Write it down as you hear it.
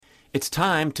It's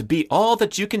time to be all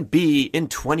that you can be in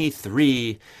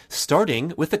 23,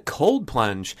 starting with a cold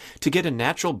plunge to get a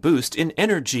natural boost in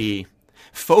energy.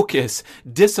 Focus,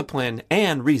 discipline,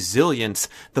 and resilience.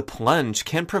 The plunge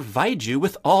can provide you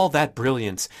with all that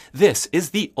brilliance. This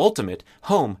is the ultimate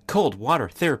home cold water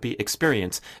therapy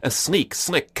experience, a sleek,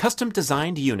 slick,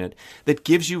 custom-designed unit that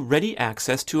gives you ready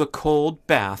access to a cold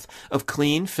bath of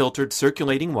clean, filtered,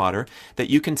 circulating water that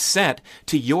you can set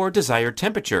to your desired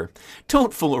temperature.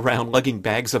 Don't fool around lugging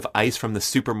bags of ice from the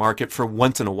supermarket for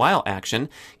once-in-a-while action.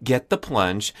 Get the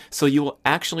plunge so you will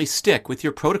actually stick with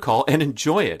your protocol and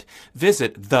enjoy it. Visit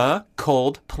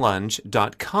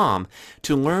thecoldplunge.com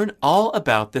to learn all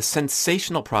about this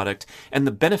sensational product and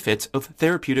the benefits of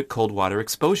therapeutic cold water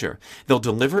exposure. They'll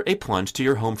deliver a plunge to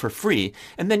your home for free,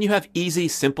 and then you have easy,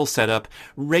 simple setup,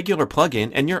 regular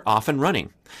plug-in, and you're off and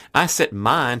running. I set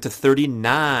mine to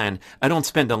 39. I don't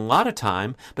spend a lot of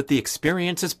time, but the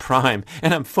experience is prime,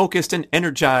 and I'm focused and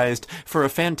energized for a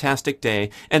fantastic day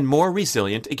and more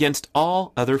resilient against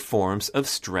all other forms of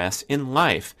stress in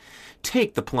life.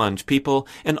 Take the plunge, people,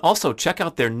 and also check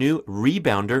out their new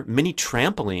Rebounder mini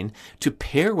trampoline to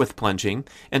pair with plunging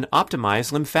and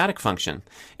optimize lymphatic function.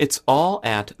 It's all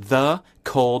at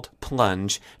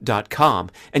thecoldplunge.com,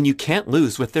 and you can't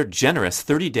lose with their generous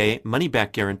 30-day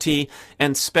money-back guarantee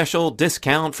and special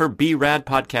discount for B-Rad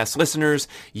podcast listeners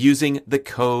using the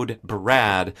code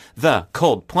BRAD,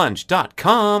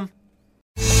 thecoldplunge.com.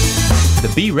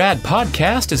 The B-Rad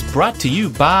podcast is brought to you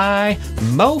by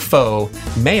MoFo,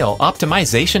 male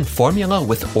optimization formula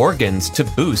with organs to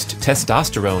boost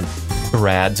testosterone.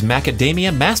 Brad's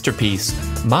macadamia masterpiece,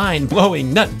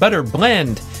 mind-blowing nut butter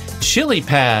blend. Chili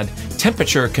Pad,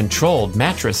 temperature-controlled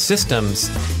mattress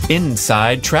systems.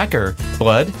 Inside Tracker,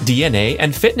 blood, DNA,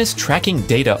 and fitness tracking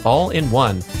data all in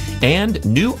one. And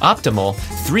New Optimal,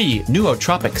 3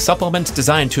 nootropic supplements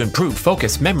designed to improve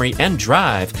focus, memory, and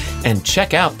drive. And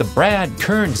check out the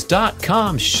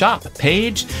BradKearns.com shop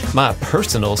page, my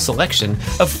personal selection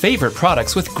of favorite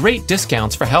products with great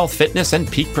discounts for health, fitness,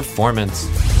 and peak performance.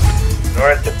 In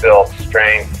order to build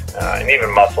strength and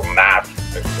even muscle mass,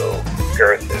 so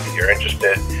girth if you're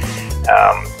interested,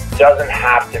 doesn't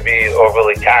have to be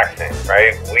overly taxing,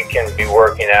 right? We can be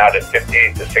working out at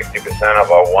 50 to 60% of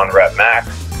our 1 rep max,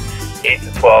 8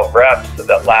 to 12 reps, so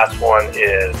that last one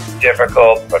is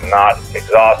difficult but not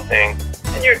exhausting,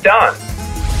 and you're done.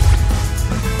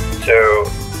 So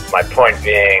my point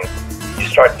being, you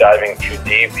start diving too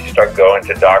deep, you start going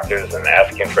to doctors and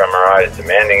asking for MRIs,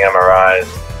 demanding MRIs,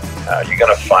 you're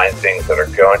going to find things that are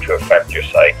going to affect your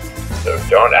psyche. So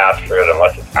don't ask for it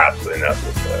unless it's absolutely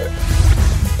necessary.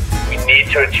 We need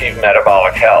to achieve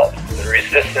metabolic health. The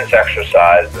resistance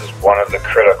exercise is one of the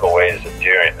critical ways of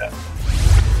doing this.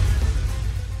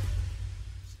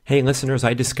 Hey listeners,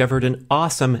 I discovered an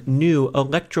awesome new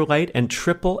electrolyte and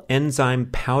triple enzyme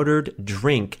powdered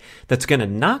drink that's going to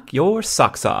knock your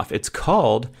socks off. It's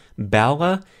called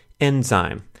Bala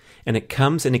Enzyme, and it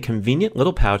comes in a convenient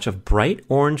little pouch of bright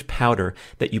orange powder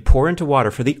that you pour into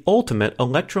water for the ultimate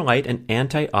electrolyte and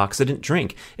antioxidant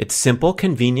drink. It's simple,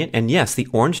 convenient, and yes, the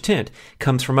orange tint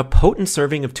comes from a potent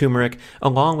serving of turmeric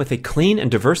along with a clean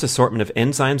and diverse assortment of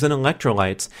enzymes and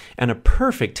electrolytes and a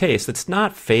perfect taste that's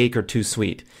not fake or too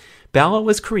sweet. Bala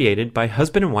was created by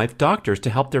husband and wife doctors to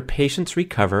help their patients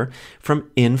recover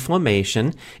from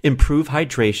inflammation, improve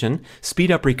hydration, speed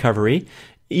up recovery,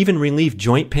 even relieve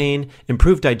joint pain,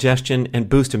 improve digestion, and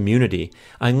boost immunity.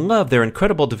 I love their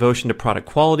incredible devotion to product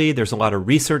quality. There's a lot of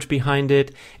research behind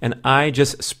it, and I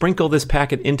just sprinkle this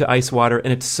packet into ice water,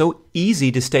 and it's so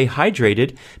easy to stay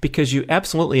hydrated because you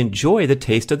absolutely enjoy the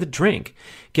taste of the drink.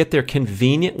 Get their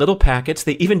convenient little packets.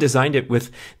 They even designed it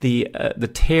with the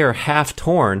tear half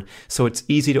torn, so it's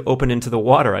easy to open into the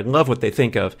water. I love what they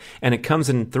think of. And it comes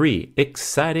in 3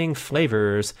 exciting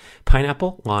flavors: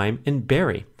 pineapple, lime, and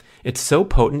berry. It's so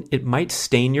potent, it might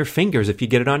stain your fingers if you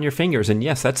get it on your fingers. And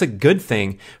yes, that's a good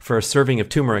thing for a serving of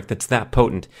turmeric that's that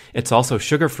potent. It's also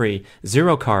sugar-free,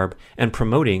 zero carb, and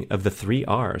promoting of the 3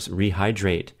 R's: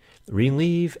 rehydrate,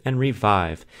 relieve, and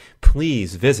revive.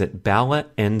 Please visit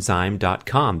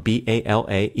balaenzyme.com,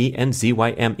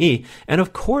 BALAENZYME. And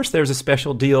of course, there's a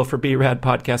special deal for B-Rad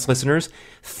podcast listeners,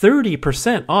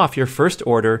 30% off your first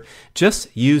order.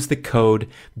 Just use the code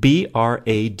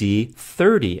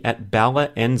BRAD30 at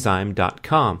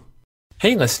balaenzyme.com.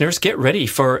 Hey, listeners, get ready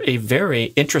for a very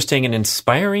interesting and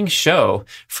inspiring show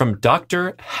from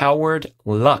Dr. Howard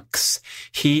Lux.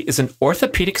 He is an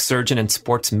orthopedic surgeon and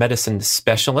sports medicine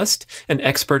specialist, an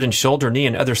expert in shoulder, knee,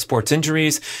 and other sports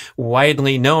injuries,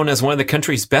 widely known as one of the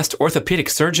country's best orthopedic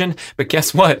surgeon. But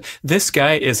guess what? This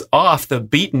guy is off the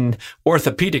beaten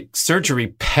orthopedic surgery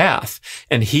path,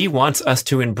 and he wants us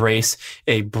to embrace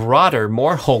a broader,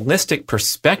 more holistic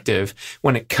perspective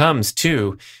when it comes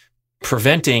to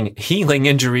preventing, healing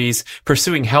injuries,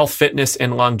 pursuing health, fitness,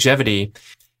 and longevity.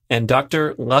 And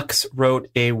Dr. Lux wrote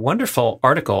a wonderful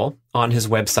article on his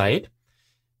website,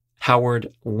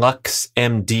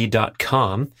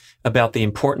 howardluxmd.com, about the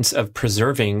importance of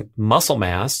preserving muscle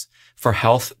mass for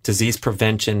health, disease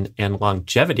prevention, and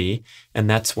longevity. And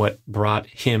that's what brought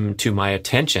him to my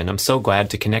attention. I'm so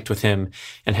glad to connect with him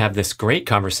and have this great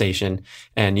conversation.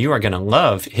 And you are going to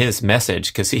love his message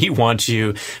because he wants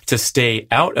you to stay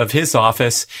out of his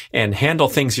office and handle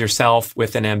things yourself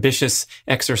with an ambitious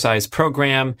exercise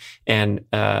program and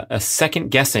a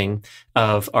second guessing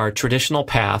of our traditional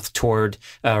path toward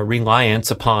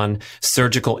reliance upon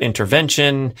surgical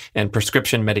intervention and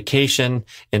prescription medication.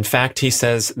 In fact, he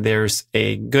says there's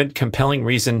a good, compelling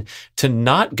reason to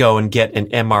not go and get an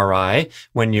MRI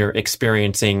when you're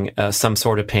experiencing some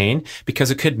sort of pain, because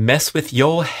it could mess with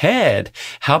your head.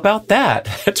 How about that?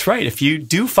 That's right. If you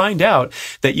do find out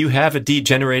that you have a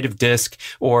degenerative disc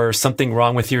or something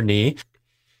wrong with your knee,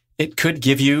 it could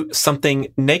give you something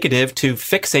negative to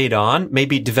fixate on,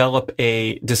 maybe develop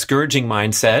a discouraging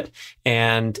mindset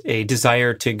and a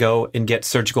desire to go and get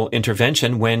surgical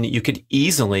intervention when you could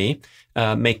easily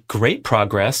make great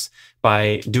progress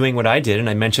by doing what I did. And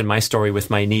I mentioned my story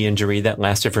with my knee injury that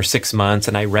lasted for 6 months,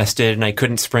 and I rested and I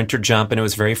couldn't sprint or jump, and it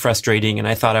was very frustrating. And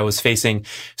I thought I was facing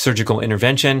surgical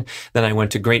intervention. Then I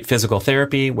went to great physical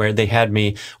therapy where they had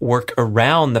me work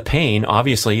around the pain.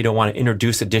 Obviously, you don't want to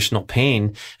introduce additional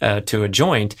pain to a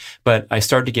joint, but I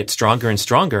started to get stronger and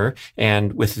stronger.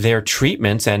 And with their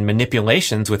treatments and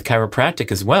manipulations with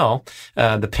chiropractic as well,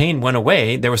 the pain went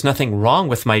away. There was nothing wrong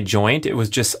with my joint. It was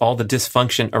just all the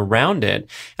dysfunction around it.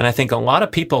 And I think a lot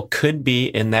of people could be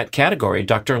in that category.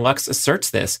 Dr. Lux asserts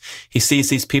this. He sees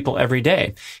these people every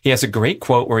day. He has a great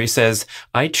quote where he says,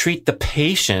 "I treat the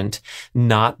patient,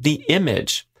 not the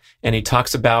image." And he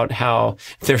talks about how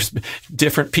there's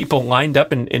different people lined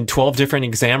up in 12 different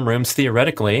exam rooms,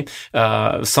 theoretically.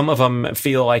 Some of them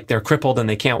feel like they're crippled and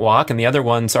they can't walk, and the other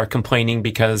ones are complaining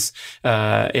because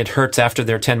it hurts after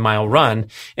their 10-mile run.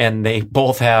 And they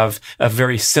both have a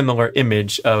very similar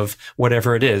image of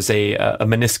whatever it is, a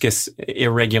meniscus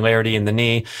irregularity in the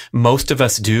knee. Most of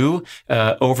us do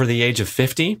over the age of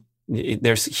 50.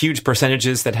 There's huge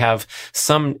percentages that have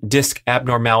some disc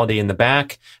abnormality in the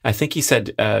back. I think he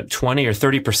said 20 or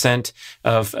 30%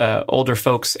 of older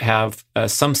folks have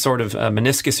some sort of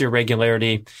meniscus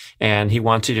irregularity, and he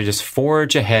wants you to just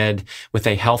forge ahead with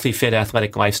a healthy, fit,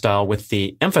 athletic lifestyle with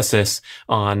the emphasis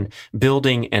on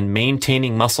building and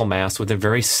maintaining muscle mass with a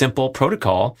very simple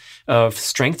protocol of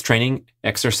strength training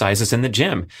exercises in the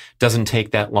gym. Doesn't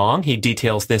take that long. He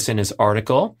details this in his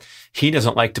article. He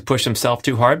doesn't like to push himself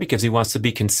too hard because he wants to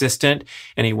be consistent,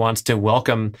 and he wants to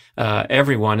welcome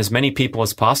everyone, as many people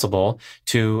as possible,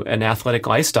 to an athletic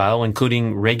lifestyle,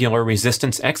 including regular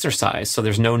resistance exercise. So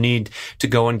there's no need to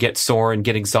go and get sore and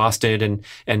get exhausted and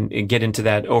get into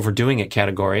that overdoing it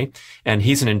category. And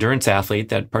he's an endurance athlete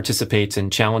that participates in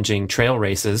challenging trail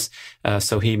races.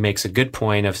 So he makes a good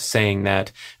point of saying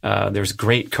that there's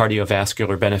great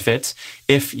cardiovascular benefits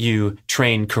if you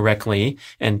train correctly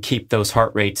and keep those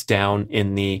heart rates down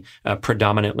in the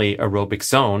predominantly aerobic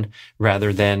zone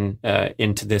rather than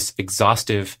into this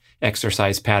exhaustive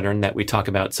exercise pattern that we talk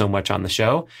about so much on the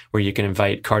show, where you can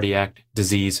invite cardiac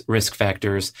disease, risk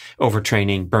factors,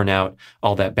 overtraining, burnout,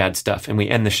 all that bad stuff. And we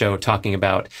end the show talking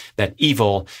about that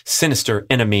evil, sinister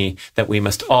enemy that we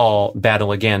must all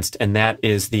battle against, and that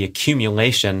is the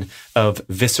accumulation of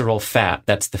visceral fat.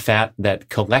 That's the fat that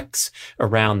collects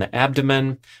around the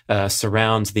abdomen,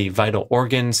 surrounds the vital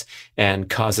organs,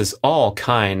 and causes all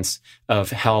kinds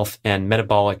of health and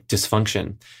metabolic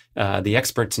dysfunction. The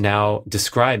experts now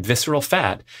describe visceral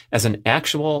fat as an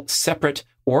actual separate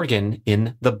organ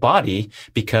in the body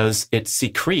because it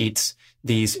secretes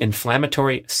these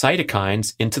inflammatory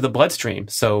cytokines into the bloodstream.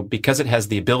 So because it has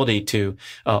the ability to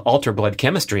alter blood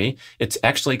chemistry, it's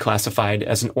actually classified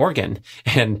as an organ.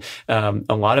 And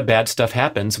a lot of bad stuff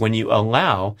happens when you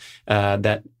allow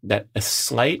that a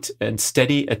slight and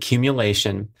steady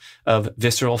accumulation of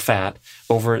visceral fat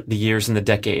over the years and the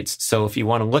decades. So if you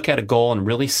want to look at a goal in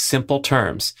really simple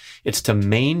terms, it's to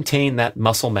maintain that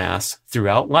muscle mass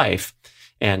throughout life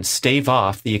and stave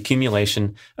off the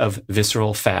accumulation of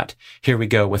visceral fat. Here we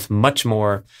go with much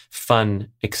more fun,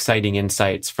 exciting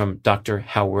insights from Dr.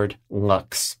 Howard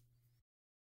Lux.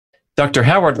 Dr.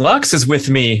 Howard Lux is with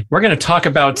me. We're going to talk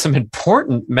about some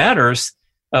important matters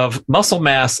of muscle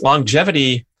mass,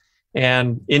 longevity,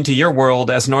 and into your world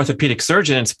as an orthopedic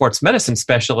surgeon and sports medicine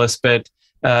specialist. But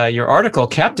your article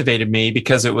captivated me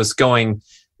because it was going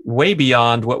way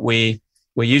beyond what we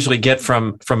usually get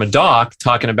from a doc,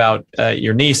 talking about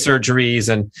your knee surgeries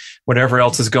and whatever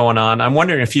else is going on. I'm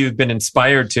wondering if you've been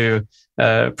inspired to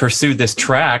pursue this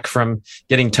track from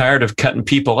getting tired of cutting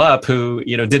people up who,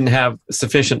 didn't have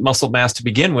sufficient muscle mass to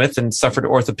begin with and suffered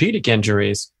orthopedic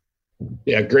injuries.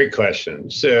 Yeah, great question.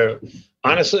 So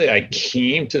honestly, I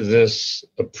came to this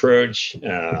approach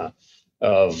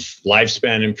of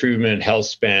lifespan improvement, health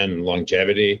span, and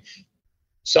longevity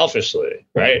selfishly,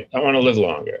 right? I want to live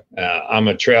longer. I'm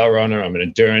a trail runner. I'm an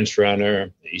endurance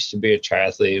runner. I used to be a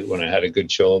triathlete when I had a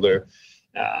good shoulder.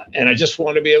 And I just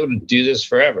want to be able to do this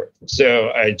forever.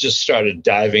 So I just started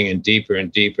diving in deeper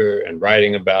and deeper and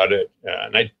writing about it.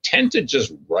 And I tend to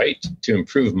just write to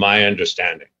improve my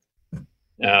understanding.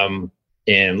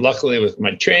 And luckily with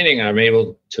my training, I'm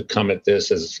able to come at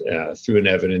this as through an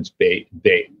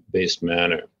evidence-based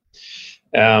manner.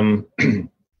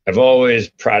 I've always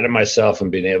prided myself on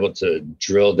being able to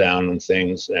drill down on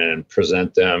things and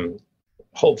present them,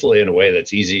 hopefully in a way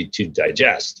that's easy to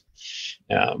digest.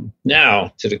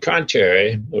 Now, to the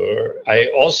contrary, I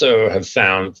also have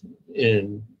found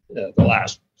in the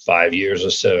last 5 years or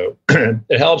so,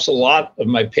 it helps a lot of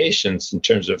my patients in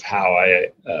terms of how I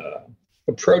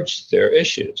approach their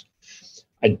issues.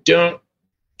 I don't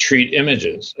treat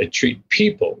images, I treat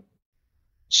people.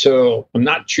 So I'm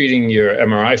not treating your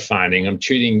MRI finding, I'm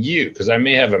treating you, because I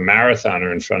may have a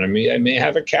marathoner in front of me. I may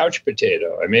have a couch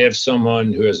potato. I may have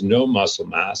someone who has no muscle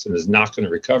mass and is not going to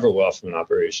recover well from an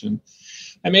operation.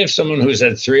 I may have someone who's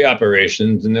had 3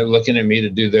 operations and they're looking at me to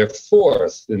do their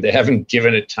 4th and they haven't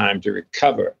given it time to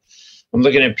recover. I'm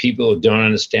looking at people who don't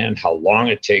understand how long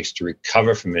it takes to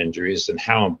recover from injuries and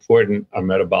how important our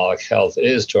metabolic health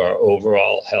is to our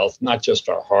overall health, not just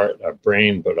our heart, our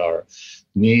brain, but our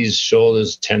knees,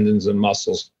 shoulders, tendons, and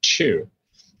muscles too.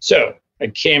 So I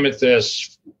came at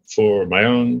this for my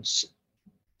own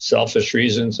selfish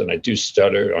reasons, and I do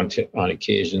stutter on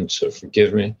occasion, so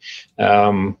forgive me.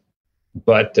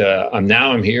 But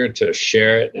I'm here to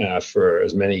share it for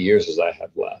as many years as I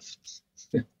have left.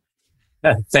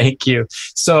 Thank you.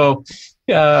 So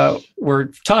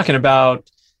we're talking about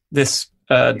this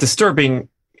disturbing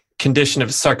condition of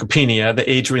sarcopenia, the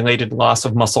age-related loss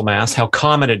of muscle mass, how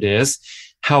common it is,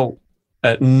 how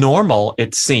normal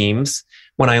it seems.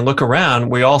 When I look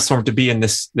around, we all sort of be in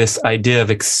this idea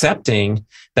of accepting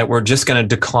that we're just going to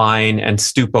decline and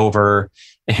stoop over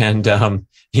and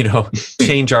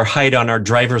change our height on our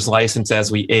driver's license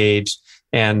as we age,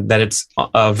 and that it's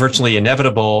virtually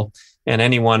inevitable. And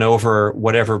anyone over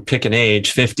whatever, pick an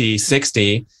age, 50,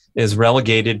 60, is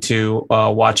relegated to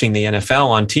watching the NFL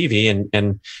on TV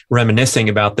and reminiscing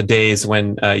about the days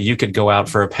when you could go out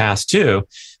for a pass too.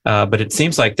 But it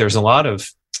seems like there's a lot of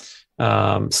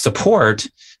support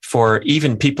for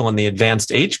even people in the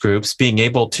advanced age groups being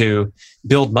able to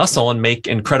build muscle and make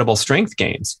incredible strength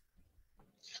gains.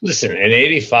 Listen, an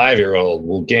 85-year-old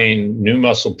will gain new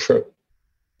muscle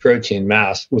protein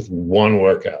mass with one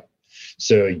workout.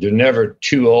 So you're never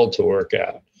too old to work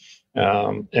out.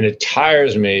 And it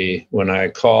tires me when I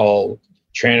call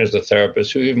trainers or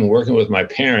therapists who are even working with my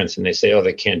parents and they say, oh,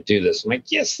 they can't do this. I'm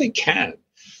like, yes, they can.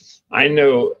 I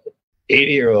know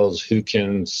 80-year-olds who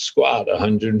can squat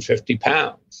 150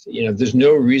 pounds. There's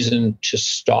no reason to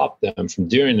stop them from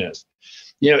doing this.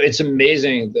 It's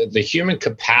amazing that the human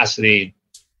capacity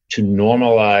to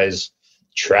normalize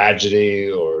tragedy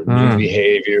or new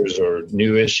behaviors or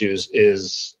new issues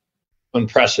is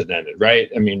unprecedented,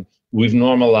 right? I mean, we've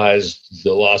normalized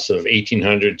the loss of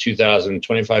 1,800, 2,000,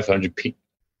 2,500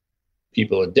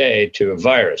 people a day to a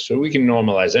virus. So we can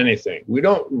normalize anything. We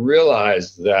don't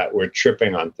realize that we're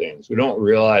tripping on things. We don't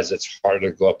realize it's hard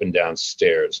to go up and down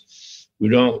stairs. We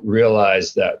don't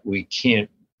realize that we can't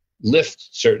lift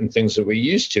certain things that we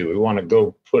used to. We want to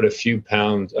go put a few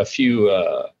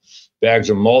bags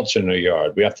of mulch in our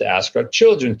yard. We have to ask our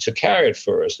children to carry it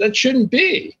for us. That shouldn't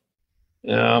be.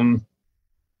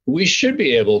 We should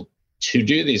be able to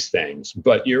do these things,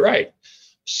 but you're right.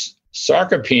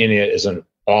 Sarcopenia is an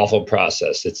awful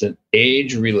process. It's an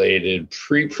age-related,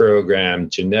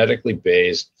 pre-programmed, genetically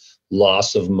based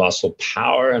loss of muscle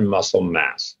power and muscle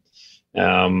mass.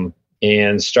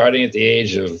 And starting at the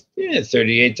age of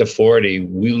 38 to 40,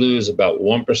 we lose about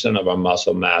 1% of our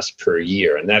muscle mass per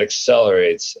year. And that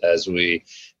accelerates as we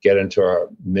get into our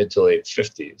mid to late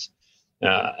 50s.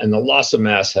 And the loss of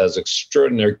mass has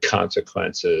extraordinary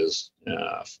consequences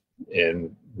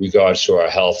in regards to our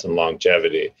health and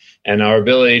longevity and our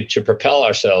ability to propel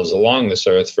ourselves along this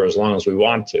earth for as long as we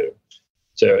want to.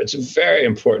 So it's a very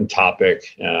important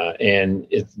topic. And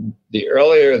the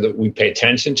earlier that we pay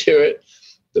attention to it,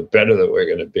 the better that we're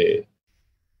going to be.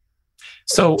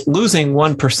 So losing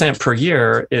 1% per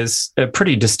year is a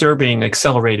pretty disturbing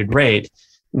accelerated rate.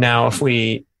 Now, if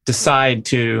we decide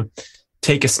to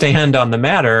take a stand on the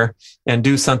matter and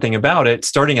do something about it,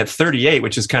 starting at 38,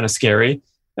 which is kind of scary.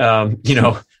 I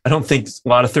don't think a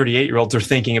lot of 38-year-olds are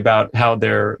thinking about how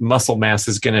their muscle mass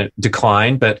is going to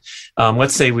decline. But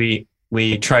let's say we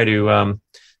try to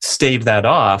stave that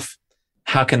off.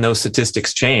 How can those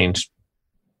statistics change?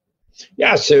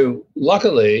 Yeah, so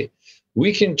luckily,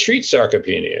 we can treat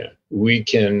sarcopenia. We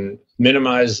can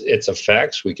minimize its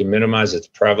effects. We can minimize its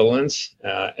prevalence,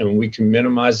 and we can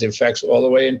minimize the effects all the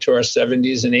way into our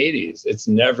 70s and 80s. It's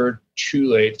never too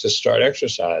late to start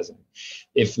exercising.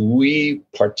 If we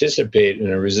participate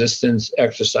in a resistance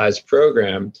exercise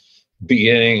program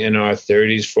beginning in our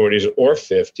 30s, 40s, or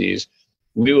 50s,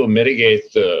 we will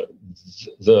mitigate the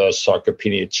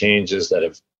sarcopenia changes that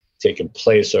have taken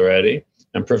place already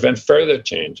and prevent further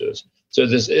changes. So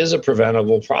this is a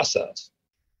preventable process.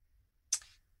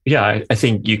 Yeah, I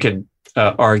think you could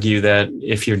argue that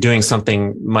if you're doing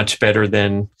something much better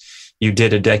than you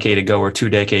did a decade ago or 2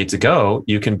 decades ago,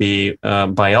 you can be,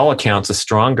 by all accounts, a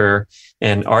stronger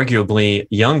and arguably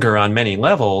younger on many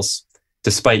levels,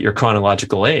 despite your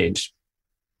chronological age.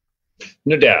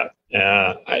 No doubt.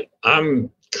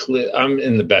 I'm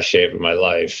in the best shape of my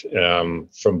life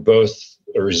from both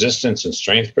a resistance and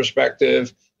strength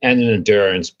perspective and an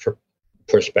endurance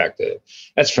perspective.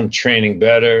 That's from training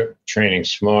better, training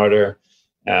smarter,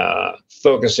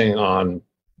 focusing on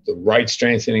the right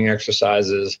strengthening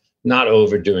exercises, not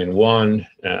overdoing one.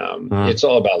 It's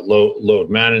all about load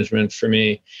management for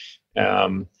me.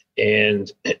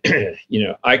 And,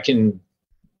 I can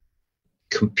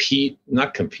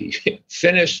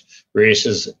finish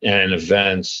races and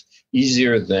events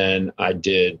easier than I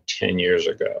did 10 years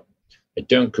ago. I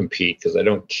don't compete because I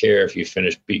don't care if you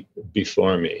finish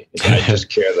before me. I just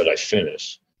care that I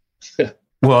finish.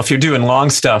 Well, if you're doing long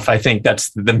stuff, I think that's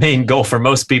the main goal for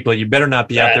most people. You better not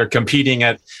be out there competing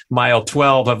at mile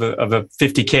 12 of a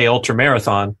 50K ultra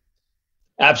marathon.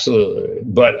 Absolutely.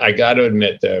 But I got to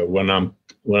admit, though, when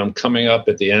I'm coming up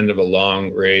at the end of a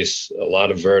long race, a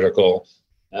lot of vertical,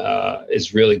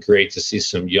 it's really great to see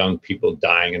some young people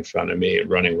dying in front of me and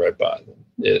running right by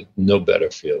them. No better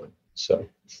feeling.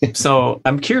 So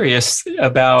I'm curious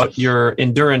about your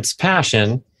endurance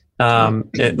passion.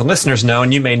 The listeners know,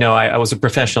 and you may know, I was a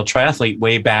professional triathlete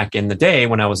way back in the day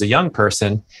when I was a young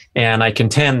person. And I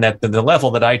contend that the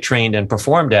level that I trained and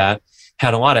performed at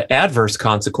had a lot of adverse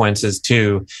consequences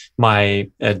to my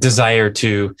desire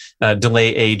to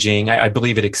delay aging. I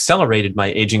believe it accelerated my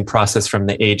aging process from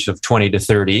the age of 20 to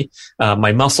 30.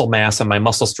 My muscle mass and my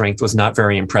muscle strength was not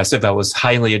very impressive. I was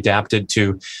highly adapted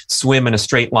to swim in a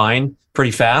straight line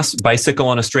pretty fast,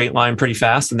 bicycle in a straight line pretty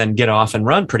fast, and then get off and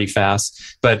run pretty fast.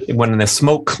 But when the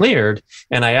smoke cleared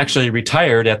and I actually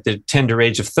retired at the tender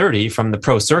age of 30 from the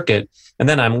pro circuit, and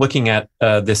then I'm looking at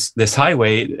this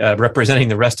highway representing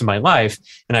the rest of my life,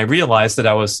 and I realized that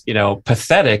I was,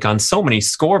 pathetic on so many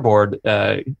scoreboard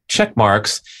check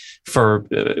marks for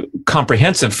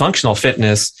comprehensive functional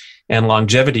fitness and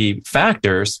longevity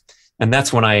factors. And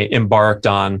that's when I embarked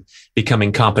on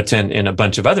becoming competent in a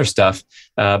bunch of other stuff.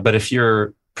 But if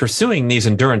you're pursuing these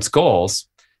endurance goals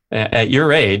at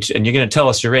your age, and you're going to tell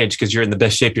us your age because you're in the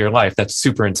best shape of your life, that's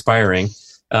super inspiring.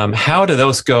 How do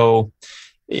those go?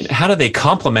 How do they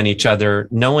complement each other,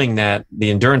 knowing that the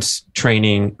endurance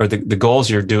training or the goals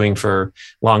you're doing for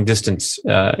long distance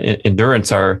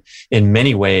endurance are in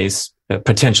many ways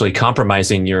potentially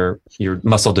compromising your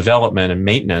muscle development and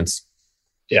maintenance?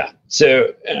 Yeah.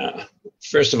 So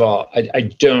first of all, I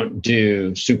don't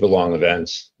do super long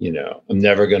events. I'm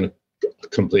never going to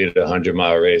complete a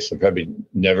 100-mile race. I'm probably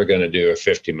never going to do a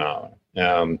 50-mile.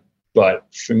 But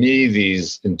for me,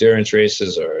 these endurance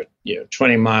races are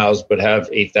 20 miles, but have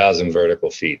 8,000 vertical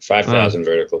feet, 5,000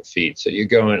 vertical feet. So you're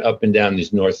going up and down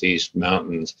these Northeast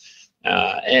mountains,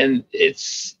 and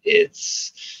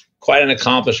it's quite an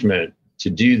accomplishment to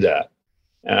do that.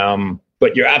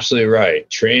 But you're absolutely right.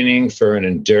 Training for an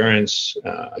endurance,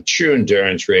 a true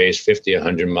endurance race, 50,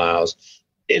 100 miles,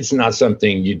 it's not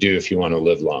something you do if you want to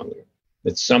live longer.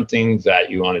 It's something that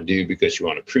you want to do because you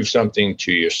want to prove something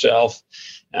to yourself.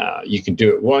 You can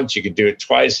do it once, you can do it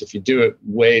twice. If you do it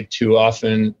way too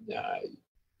often,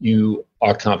 you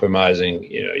are compromising,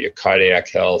 your cardiac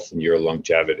health and your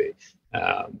longevity.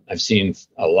 I've seen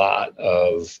a lot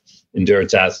of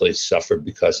endurance athletes suffer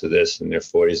because of this in their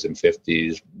 40s and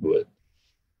 50s with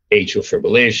atrial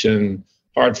fibrillation,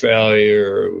 heart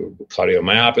failure,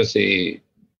 cardiomyopathy,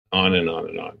 on and on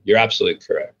and on. You're absolutely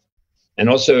correct. And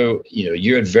also,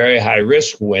 you're at very high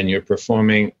risk when you're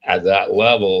performing at that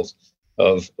level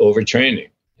of overtraining.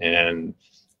 And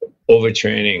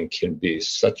overtraining can be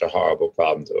such a horrible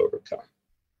problem to overcome.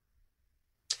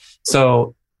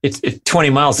 So it's 20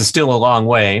 miles is still a long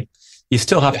way. You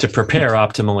still have to prepare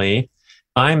optimally.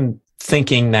 I'm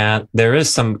thinking that there is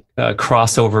some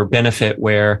crossover benefit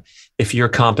where if you're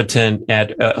competent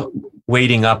at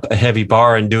weighting up a heavy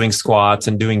bar and doing squats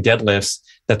and doing deadlifts,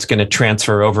 that's going to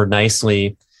transfer over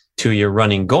nicely to your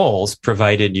running goals,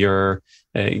 provided you're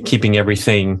keeping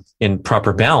everything in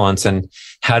proper balance. And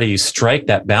how do you strike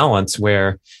that balance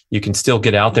where you can still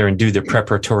get out there and do the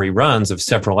preparatory runs of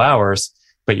several hours,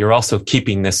 but you're also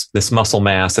keeping this muscle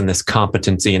mass and this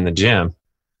competency in the gym?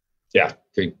 Yeah,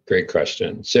 great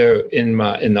question. So in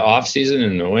the off season,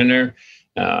 in the winter,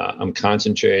 I'm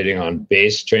concentrating on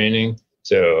base training.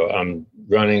 So I'm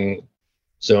running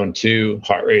zone 2,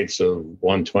 heart rates of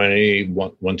 120,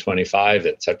 125,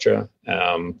 etc.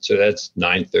 So that's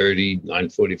 930,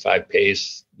 945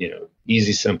 pace,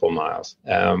 easy, simple miles.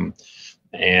 And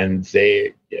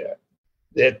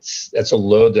that's a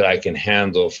load that I can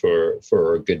handle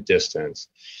for a good distance.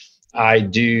 I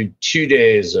do 2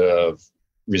 days of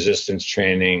resistance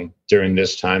training during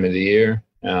this time of the year.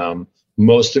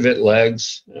 Most of it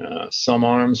legs, some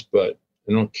arms, but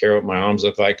I don't care what my arms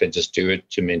look like. I just do it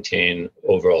to maintain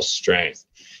overall strength.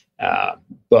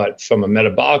 But from a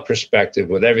metabolic perspective,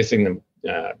 with everything,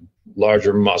 the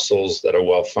larger muscles that are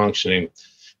well functioning,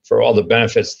 for all the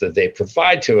benefits that they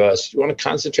provide to us, you want to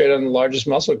concentrate on the largest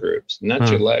muscle groups, not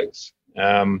your legs.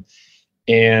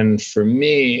 And for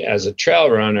me, as a trail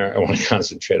runner, I want to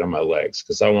concentrate on my legs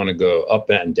because I want to go up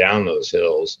and down those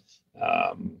hills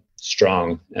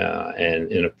strong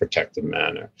and in a protective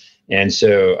manner. And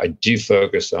so I do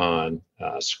focus on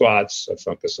squats. I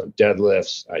focus on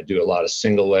deadlifts. I do a lot of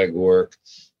single leg work.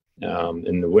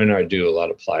 In the winter, I do a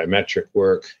lot of plyometric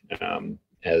work,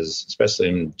 especially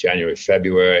in January,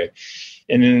 February.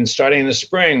 And then starting in the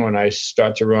spring, when I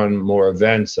start to run more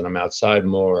events and I'm outside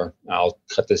more, I'll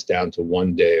cut this down to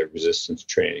 1 day of resistance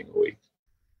training a week.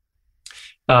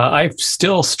 I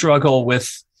still struggle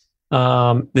with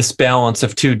this balance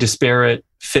of two disparate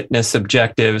fitness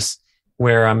objectives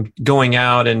where I'm going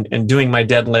out and doing my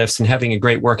deadlifts and having a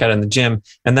great workout in the gym.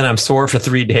 And then I'm sore for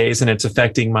 3 days and it's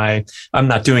affecting I'm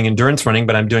not doing endurance running,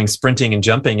 but I'm doing sprinting and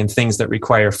jumping and things that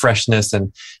require freshness.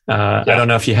 And I don't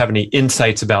know if you have any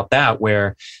insights about that,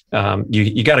 where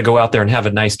you got to go out there and have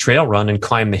a nice trail run and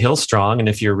climb the hill strong. And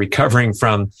if you're recovering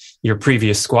from your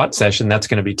previous squat session, that's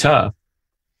going to be tough.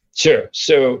 Sure.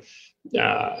 So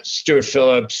Stuart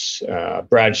Phillips,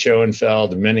 Brad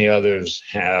Schoenfeld, and many others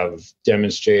have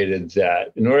demonstrated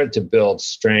that in order to build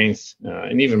strength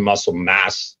and even muscle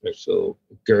mass, so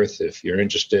girth, if you're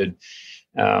interested,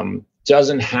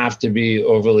 doesn't have to be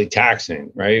overly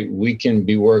taxing, right? We can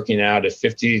be working out at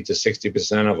 50 to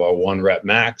 60% of our 1 rep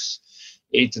max,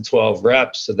 8 to 12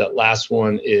 reps. So that last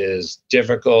one is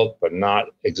difficult, but not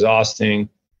exhausting.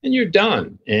 And you're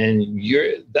done. And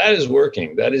that is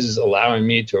working. That is allowing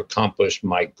me to accomplish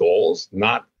my goals,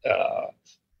 not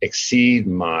exceed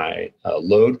my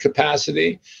load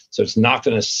capacity. So it's not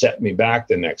going to set me back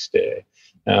the next day.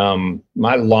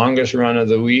 My longest run of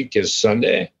the week is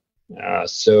Sunday.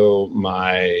 So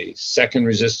my second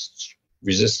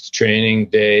resist training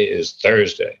day is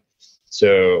Thursday.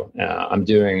 So I'm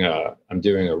doing a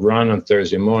run on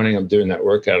Thursday morning. I'm doing that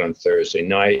workout on Thursday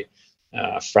night.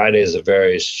 Friday is a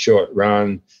very short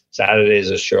run. Saturday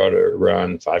is a shorter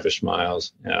run, 5-ish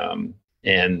miles.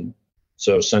 And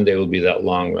so Sunday will be that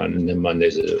long run, and then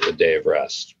Monday's a day of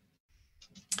rest.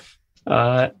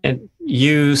 And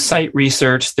you cite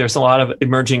research. There's a lot of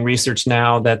emerging research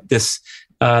now that this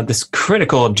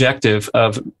critical objective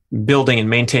of building and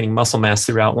maintaining muscle mass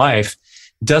throughout life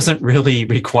doesn't really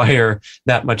require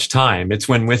that much time. It's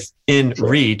when within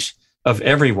reach of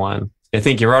everyone. I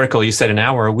think your article, you said an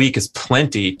hour a week is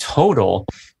plenty total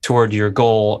toward your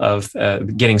goal of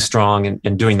getting strong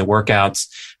and doing the workouts.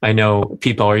 I know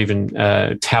people are even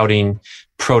touting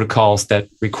protocols that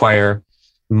require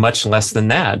much less than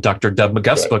that. Dr. Doug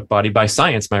McGuff's book, Body by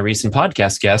Science, my recent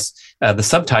podcast guest, the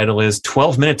subtitle is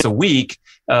 12 minutes a week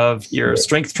of your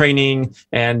strength training,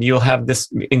 and you'll have this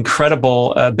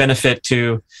incredible benefit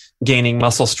to gaining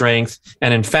muscle strength.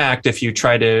 And in fact, if you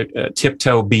try to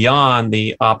tiptoe beyond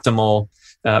the optimal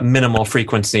minimal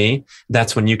frequency,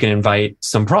 that's when you can invite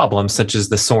some problems such as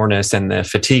the soreness and the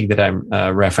fatigue that I'm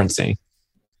referencing.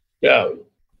 Yeah,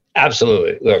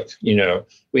 absolutely. Look,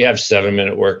 we have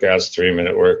 7-minute workouts,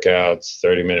 3-minute workouts,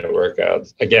 30-minute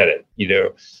workouts. I get it.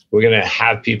 We're going to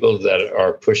have people that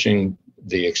are pushing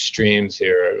the extremes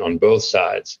here on both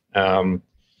sides.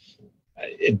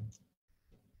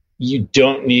 You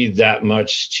don't need that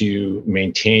much to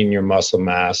maintain your muscle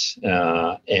mass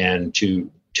and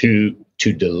to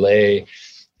delay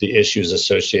the issues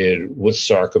associated with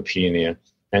sarcopenia,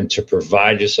 and to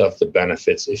provide yourself the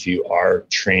benefits if you are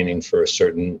training for a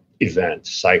certain event,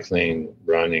 cycling,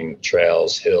 running,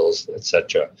 trails, hills,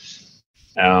 etc.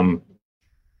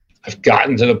 I've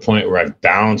gotten to the point where I've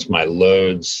balanced my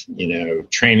loads,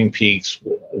 training peaks,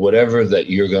 whatever that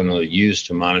you're going to use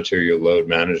to monitor your load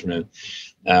management,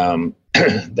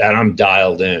 that I'm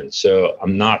dialed in. So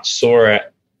I'm not sore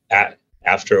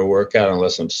after a workout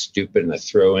unless I'm stupid and I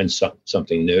throw in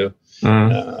something new.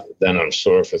 Then I'm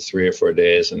sore for 3 or 4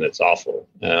 days and it's awful.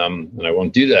 And I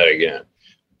won't do that again.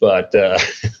 But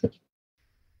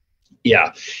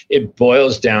yeah, it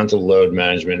boils down to load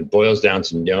management. It boils down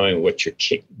to knowing what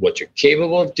you're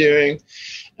capable of doing,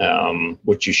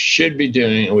 what you should be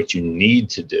doing, and what you need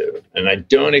to do. And I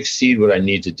don't exceed what I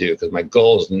need to do because my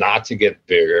goal is not to get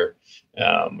bigger.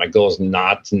 My goal is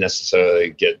not to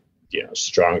necessarily get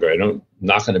stronger. I'm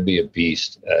not going to be a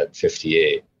beast at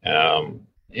 58.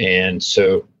 And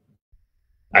so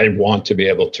I want to be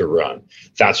able to run.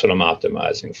 That's what I'm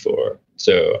optimizing for.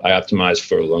 So I optimize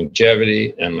for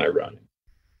longevity and my running.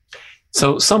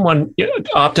 So someone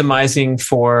optimizing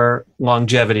for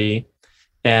longevity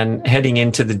and heading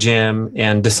into the gym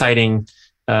and deciding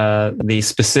the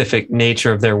specific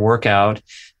nature of their workout,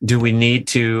 do we need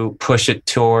to push it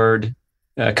toward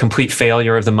complete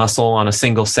failure of the muscle on a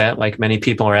single set like many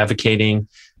people are advocating?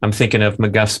 I'm thinking of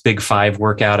McGuff's Big 5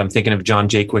 workout. I'm thinking of John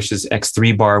Jaquish's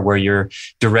X3 bar, where you're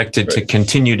directed to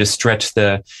continue to stretch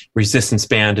the resistance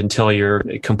band until you're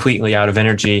completely out of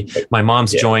energy. My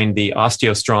mom's joined the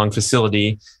OsteoStrong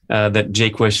facility that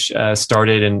Jaquish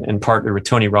started and partnered with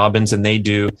Tony Robbins, and they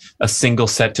do a single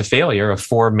set to failure of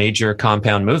 4 major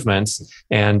compound movements.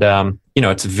 And,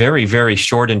 it's very, very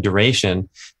short in duration,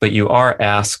 but you are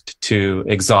asked to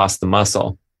exhaust the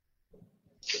muscle.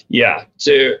 Yeah.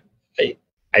 So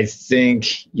I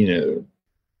think,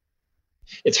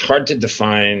 it's hard to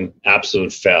define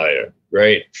absolute failure,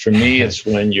 right? For me, it's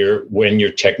when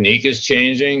your technique is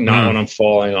changing, not when I'm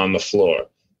falling on the floor,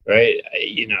 right?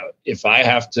 If I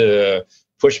have to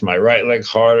push my right leg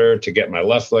harder to get my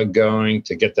left leg going,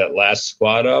 to get that last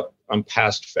squat up, I'm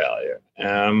past failure.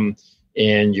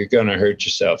 And you're going to hurt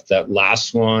yourself. That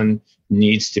last one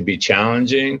needs to be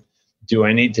challenging. Do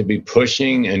I need to be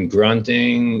pushing and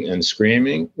grunting and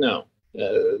screaming? No.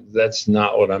 That's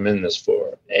not what I'm in this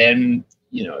for. And,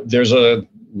 there's a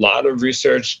lot of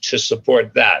research to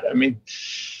support that. I mean,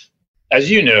 as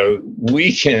you know,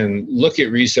 we can look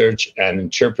at research and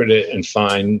interpret it and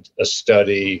find a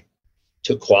study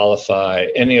to qualify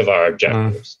any of our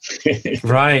objectives.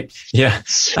 Right. Yeah.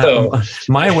 So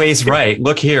my way's right.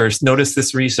 Look here. Notice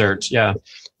this research. Yeah.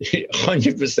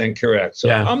 100% correct. So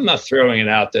I'm not throwing it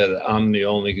out there that I'm the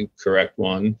only correct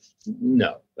one.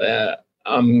 No.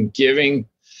 I'm giving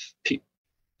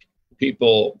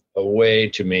people a way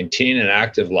to maintain an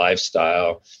active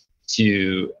lifestyle,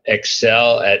 to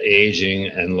excel at aging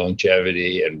and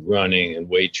longevity and running and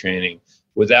weight training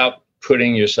without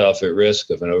putting yourself at risk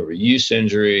of an overuse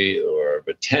injury or of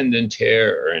a tendon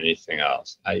tear or anything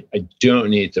else. I don't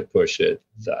need to push it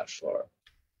that far.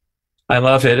 I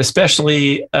love it,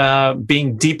 especially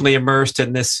being deeply immersed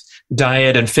in this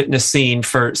diet and fitness scene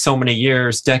for so many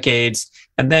years, decades.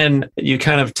 And then you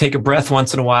kind of take a breath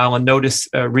once in a while and notice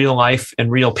real life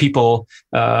and real people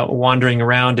wandering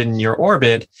around in your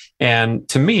orbit. And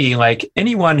to me, like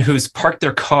anyone who's parked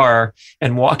their car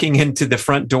and walking into the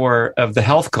front door of the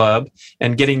health club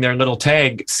and getting their little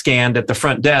tag scanned at the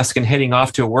front desk and heading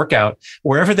off to a workout,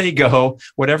 wherever they go,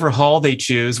 whatever hall they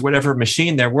choose, whatever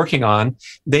machine they're working on,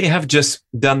 they have just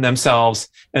done themselves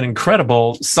an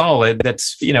incredible solid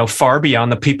that's, far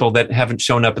beyond the people that haven't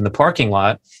shown up in the parking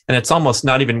lot. And it's almost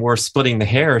not even worth splitting the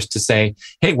hairs to say,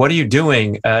 hey, what are you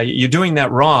doing? You're doing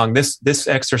that wrong. This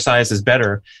exercise is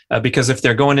better because if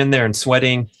they're going in there and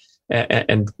sweating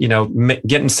and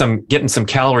getting some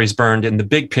calories burned in the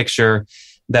big picture,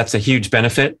 that's a huge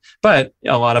benefit. But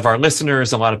a lot of our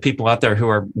listeners, a lot of people out there who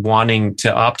are wanting to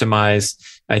optimize,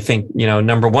 I think,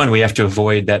 number one, we have to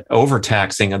avoid that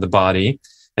overtaxing of the body.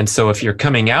 And so if you're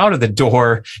coming out of the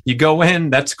door, you go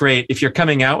in, that's great. If you're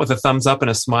coming out with a thumbs up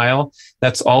and a smile,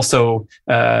 that's also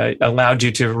allowed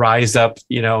you to rise up,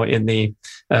 in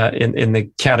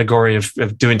the category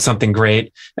of doing something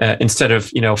great, instead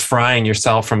of, frying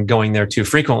yourself from going there too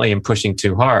frequently and pushing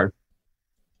too hard.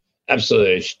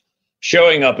 Absolutely.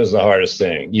 Showing up is the hardest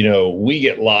thing. We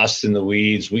get lost in the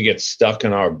weeds. We get stuck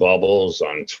in our bubbles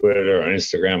on Twitter, on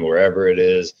Instagram, wherever it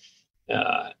is.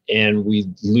 And we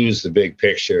lose the big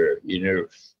picture.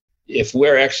 If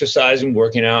we're exercising,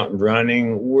 working out and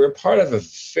running, we're part of a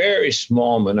very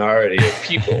small minority of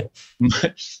people.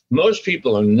 Most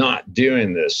people are not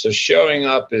doing this. So showing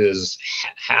up is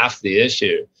half the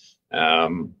issue.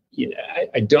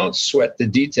 I don't sweat the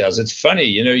details. It's funny,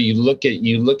 you look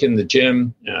in the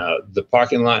gym, the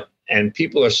parking lot, and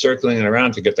people are circling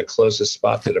around to get the closest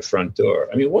spot to the front door.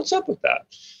 I mean, what's up with that?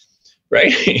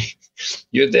 Right?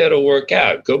 You're there to work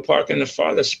out. Go park in the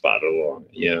farthest spot along,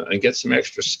 and get some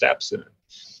extra steps in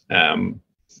it.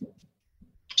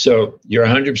 So you're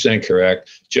 100% correct.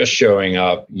 Just showing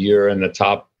up, you're in the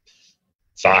top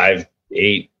 5,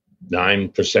 8,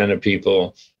 9% of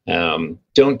people.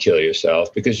 Don't kill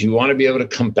yourself, because you want to be able to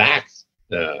come back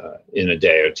in a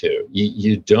day or two.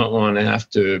 You don't want to have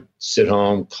to sit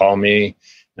home, call me,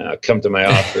 come to my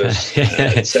office,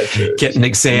 etc. Get an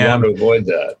exam. You want to avoid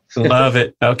that. Love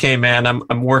it. Okay, man.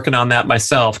 I'm working on that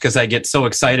myself, because I get so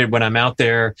excited when I'm out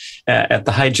there at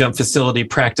the high jump facility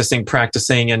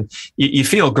practicing, and you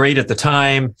feel great at the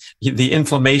time. The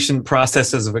inflammation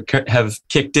processes have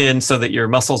kicked in so that your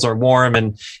muscles are warm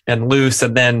and loose.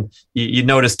 And then you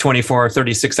notice 24 or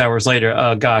 36 hours later,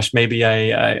 oh gosh, maybe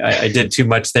I did too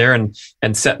much there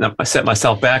and set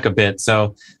myself back a bit.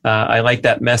 So I like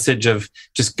that message of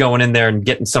just going in there and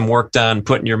getting some work done,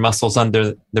 putting your muscles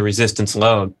under the resistance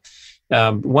load.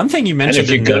 One thing you mentioned,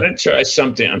 and if you're going to try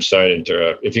something, I'm sorry to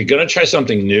interrupt. If you're going to try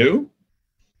something new,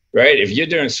 right? If you're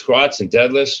doing squats and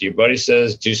deadlifts, your buddy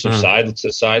says do some side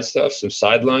stuff, some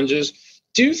side lunges.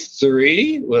 Do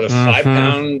 3 with a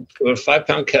 5-pound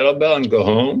kettlebell and go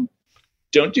home.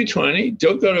 Don't do 20.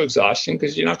 Don't go to exhaustion,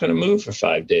 because you're not going to move for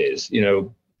 5 days.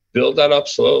 Build that up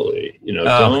slowly.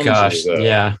 Oh gosh,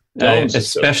 yeah.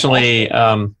 Especially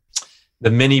the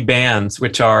mini bands,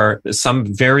 which are some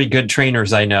very good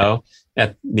trainers I know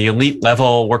at the elite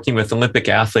level, working with Olympic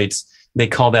athletes. They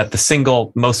call that the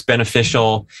single most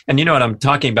beneficial. And you know what I'm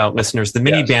talking about, listeners. The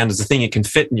mini band is the thing you can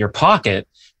fit in your pocket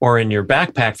or in your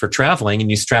backpack for traveling,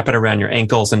 and you strap it around your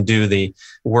ankles and do the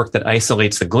work that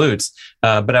isolates the glutes.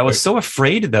 But I was so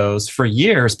afraid of those for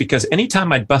years, because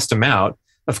anytime I'd bust them out,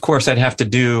 of course, I'd have to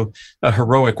do a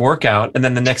heroic workout. And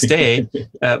then the next day,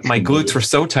 my glutes were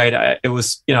so tight,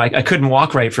 I couldn't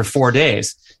walk right for 4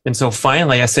 days. And so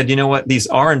finally I said, you know what, these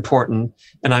are important,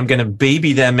 and I'm going to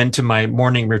baby them into my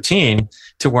morning routine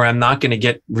to where I'm not going to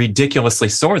get ridiculously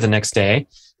sore the next day.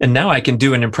 And now I can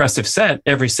do an impressive set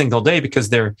every single day, because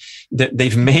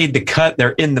they've made the cut,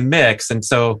 they're in the mix. And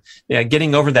so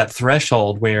getting over that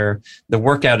threshold where the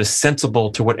workout is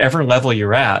sensible to whatever level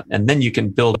you're at, and then you can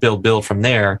build from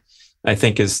there, I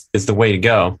think is the way to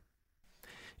go.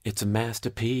 It's a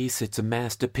masterpiece. It's a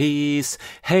masterpiece.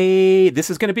 Hey, this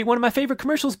is going to be one of my favorite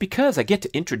commercials, because I get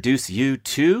to introduce you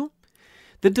to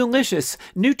the delicious,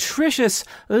 nutritious,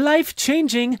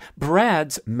 life-changing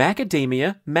Brad's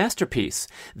Macadamia Masterpiece.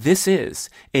 This is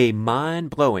a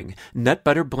mind-blowing nut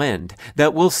butter blend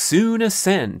that will soon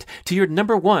ascend to your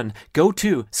number one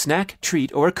go-to snack,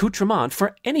 treat, or accoutrement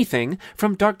for anything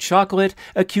from dark chocolate,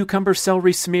 a cucumber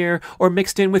celery smear, or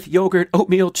mixed in with yogurt,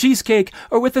 oatmeal, cheesecake,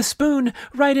 or with a spoon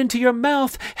right into your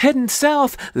mouth, heading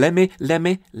south. Let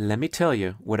me tell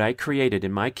you what I created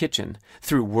in my kitchen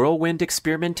through whirlwind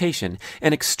experimentation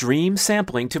and extreme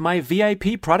sampling to my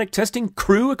VIP product testing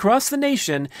crew across the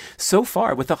nation, so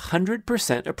far with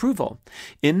 100% approval.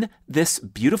 In this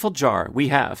beautiful jar, we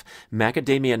have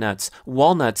macadamia nuts,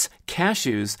 walnuts,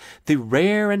 cashews, the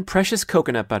rare and precious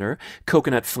coconut butter,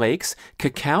 coconut flakes,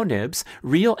 cacao nibs,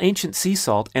 real ancient sea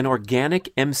salt, and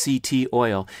organic MCT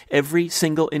oil. Every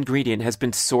single ingredient has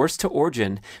been sourced to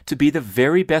origin to be the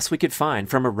very best we could find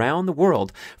from around the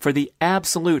world for the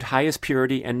absolute highest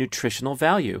purity and nutritional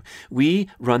value. We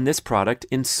run this product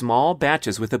in small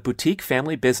batches with a boutique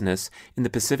family business in the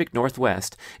Pacific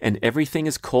Northwest, and everything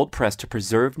is cold pressed to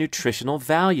preserve nutritional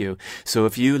value. So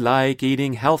if you like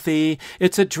eating healthy,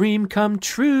 it's a dream come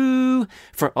true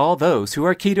for all those who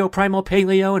are keto, primal,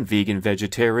 paleo, and vegan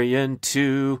vegetarian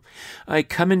too. I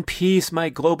come in peace, my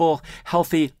global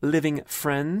healthy living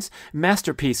friends.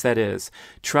 Masterpiece, that is.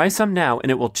 Try some now and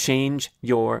it will change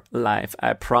your life.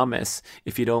 I promise.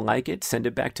 If you don't like it, send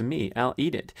it back to me. I'll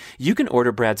eat it. You can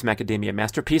order Brad's Macadamia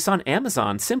Masterpiece on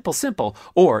Amazon. Simple, simple.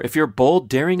 Or if you're bold,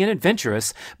 daring, and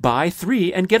adventurous, buy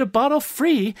 3 and get a bottle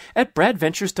free at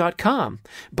bradventures.com.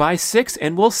 Buy 6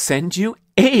 and we'll send you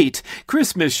 8.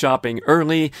 Christmas shopping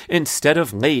early instead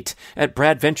of late at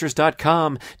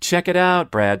bradventures.com. Check it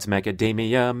out, Brad's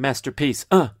Macadamia Masterpiece.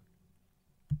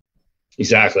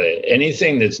 Exactly.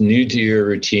 Anything that's new to your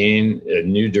routine, a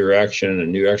new direction, a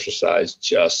new exercise,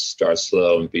 just start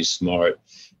slow and be smart.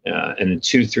 And in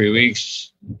 2-3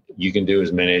 weeks, you can do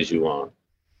as many as you want.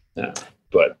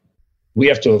 But we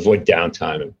have to avoid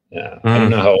downtime. I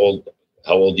don't know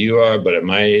how old you are, but at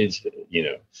my age,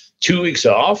 2 weeks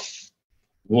off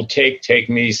will take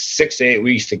me 6 to 8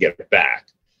 weeks to get back.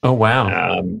 Oh,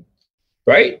 wow.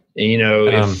 Right.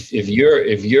 And,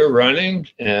 if you're running,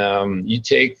 you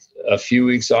take a few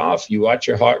weeks off, you watch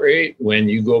your heart rate. When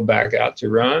you go back out to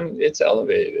run, it's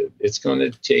elevated. It's going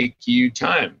to take you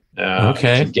time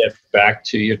to get back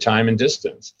to your time and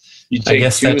distance. You take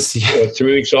 2 or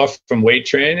 3 weeks off from weight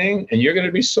training, and you're going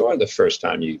to be sore the first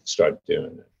time you start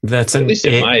doing it. That's at least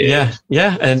at my age.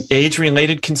 Yeah, an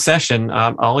age-related concession.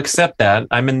 I'll accept that.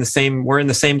 We're in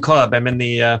the same club. I'm in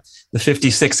the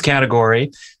 56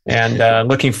 category, and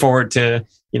looking forward to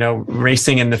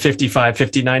racing in the 55,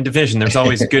 59 division. There's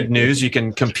always good news. You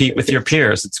can compete with your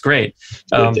peers. It's great.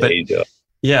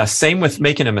 Same with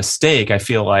making a mistake. I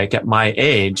feel like at my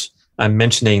age, I'm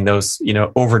mentioning those,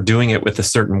 overdoing it with a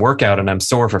certain workout and I'm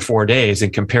sore for 4 days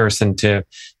in comparison to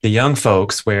the young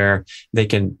folks where they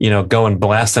can, go and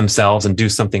blast themselves and do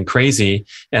something crazy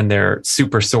and they're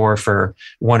super sore for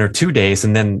 1 or 2 days.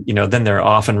 And then, then they're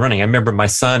off and running. I remember my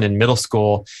son in middle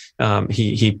school,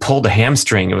 he pulled a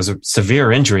hamstring. It was a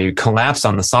severe injury. He collapsed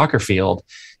on the soccer field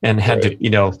and had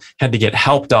to get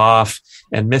helped off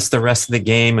and missed the rest of the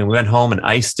game. And we went home and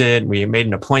iced it. We made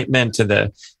an appointment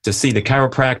to see the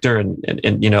chiropractor.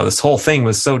 And this whole thing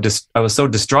was I was so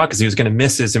distraught because he was going to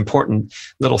miss his important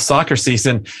little soccer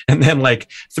season. And then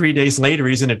 3 days later,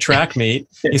 he's in a track meet.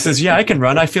 He says, "Yeah, I can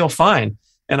run. I feel fine."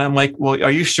 And I'm like, "Well,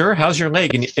 are you sure? How's your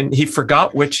leg?" And he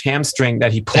forgot which hamstring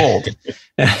that he pulled.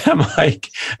 And I'm like,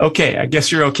 "Okay, I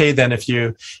guess you're okay then if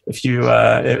they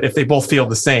both feel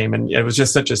the same." And it was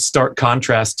just such a stark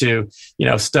contrast to,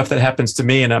 stuff that happens to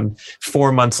me. And I'm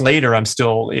 4 months later, I'm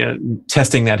still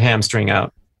testing that hamstring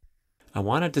out. I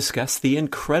want to discuss the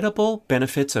incredible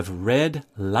benefits of red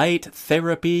light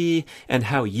therapy and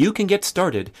how you can get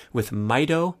started with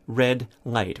Mito Red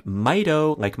Light.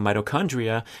 Mito, like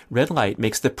mitochondria, red light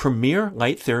makes the premier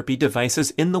light therapy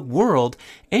devices in the world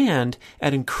and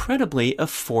at incredibly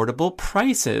affordable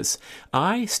prices.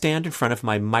 I stand in front of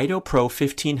my Mito Pro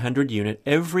 1500 unit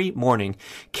every morning,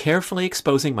 carefully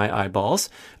exposing my eyeballs,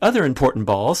 other important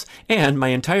balls, and my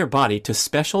entire body to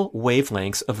special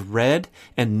wavelengths of red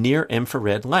and near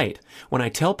infrared light. When I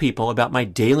tell people about my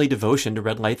daily devotion to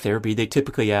red light therapy, they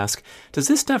typically ask, "Does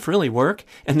this stuff really work?"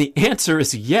 And the answer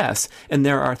is yes. And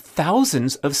there are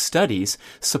thousands of studies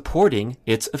supporting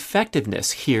its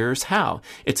effectiveness. Here's how.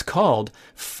 It's called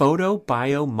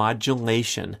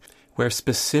photobiomodulation, where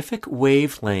specific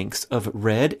wavelengths of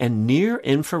red and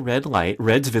near-infrared light,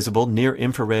 red's visible,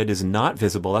 near-infrared is not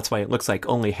visible, that's why it looks like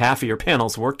only half of your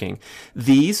panel's working.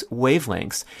 These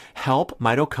wavelengths help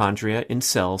mitochondria in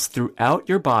cells throughout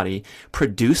your body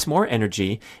produce more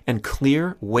energy and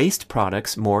clear waste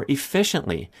products more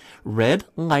efficiently. Red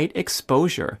light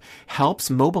exposure helps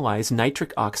mobilize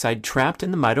nitric oxide trapped in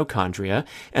the mitochondria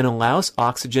and allows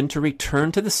oxygen to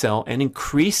return to the cell and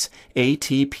increase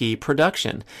ATP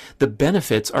production. The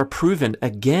benefits are proven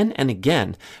again and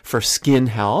again for skin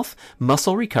health,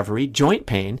 muscle recovery, joint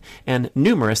pain, and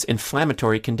numerous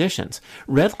inflammatory conditions.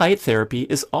 Red light therapy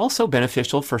is also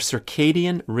beneficial for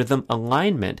circadian rhythm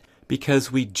alignment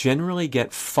because we generally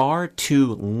get far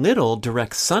too little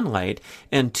direct sunlight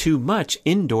and too much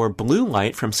indoor blue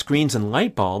light from screens and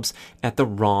light bulbs at the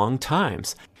wrong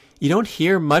times. You don't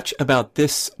hear much about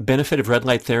this benefit of red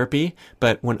light therapy,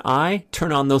 but when I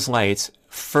turn on those lights,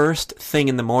 first thing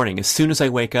in the morning, as soon as I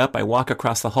wake up, I walk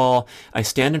across the hall, I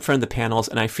stand in front of the panels,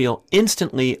 and I feel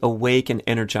instantly awake and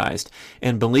energized.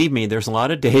 And believe me, there's a lot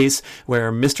of days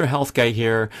where Mr. Health Guy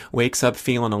here wakes up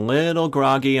feeling a little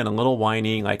groggy and a little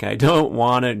whiny, like I don't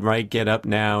want to get up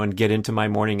now and get into my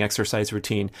morning exercise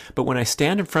routine. But when I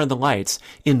stand in front of the lights,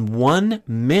 in 1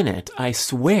 minute, I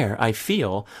swear I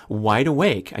feel wide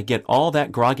awake. I get all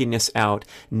that grogginess out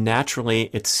naturally.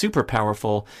 It's super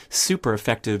powerful, super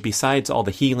effective, besides all the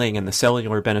healing and the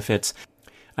cellular benefits.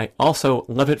 I also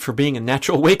love it for being a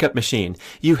natural wake-up machine.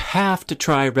 You have to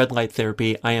try red light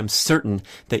therapy. I am certain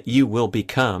that you will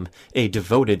become a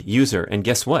devoted user. And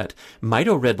guess what?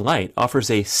 Mito Red Light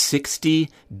offers a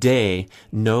 60-day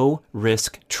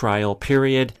no-risk trial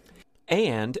period.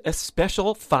 and a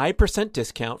special 5%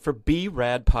 discount for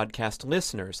B-Rad podcast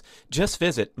listeners. Just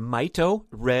visit Mito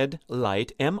Red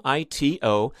Light,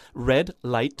 M-I-T-O,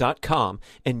 redlight.com,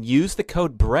 and use the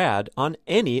code BRAD on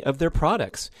any of their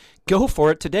products. Go for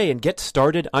it today and get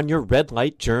started on your red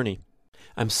light journey.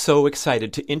 I'm so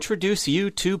excited to introduce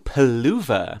you to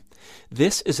Peluva.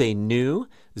 This is a new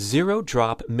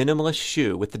zero-drop minimalist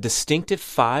shoe with the distinctive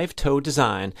 5-toe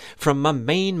design from my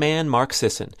main man, Mark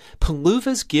Sisson.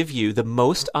 Peluvas give you the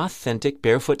most authentic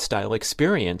barefoot style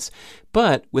experience,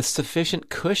 but with sufficient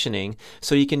cushioning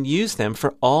so you can use them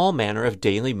for all manner of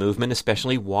daily movement,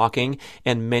 especially walking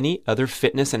and many other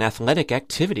fitness and athletic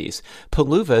activities.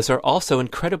 Peluvas are also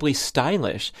incredibly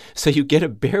stylish, so you get a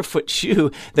barefoot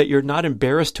shoe that you're not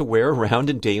embarrassed to wear around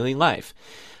in daily life.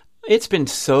 It's been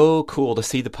so cool to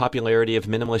see the popularity of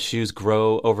minimalist shoes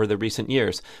grow over the recent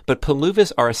years, but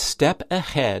Peluvas are a step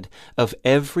ahead of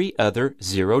every other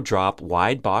zero-drop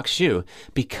wide box shoe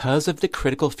because of the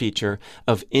critical feature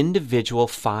of individual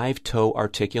 5-toe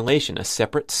articulation, a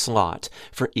separate slot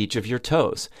for each of your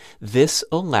toes. This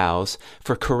allows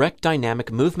for correct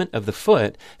dynamic movement of the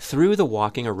foot through the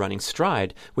walking or running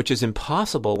stride, which is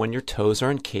impossible when your toes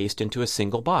are encased into a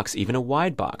single box, even a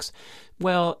wide box.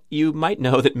 Well, you might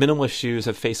know that minimalist shoes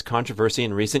have faced controversy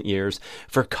in recent years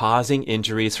for causing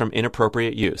injuries from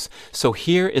inappropriate use. So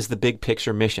here is the big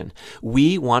picture mission.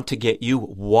 We want to get you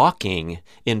walking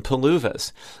in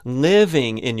Peluvas,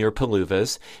 living in your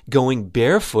Peluvas, going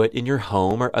barefoot in your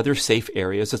home or other safe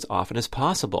areas as often as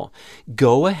possible.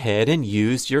 Go ahead and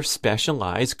use your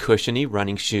specialized cushiony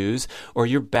running shoes or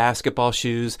your basketball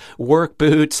shoes, work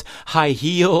boots, high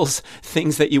heels,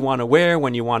 things that you want to wear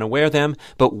when you want to wear them,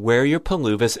 but wear your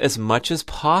Peluvas as much as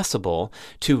possible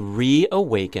to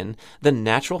reawaken the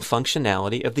natural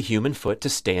functionality of the human foot to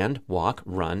stand, walk,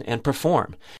 run, and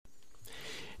perform.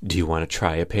 Do you want to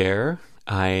try a pair?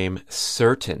 I'm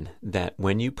certain that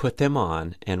when you put them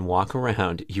on and walk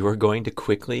around, you are going to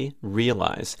quickly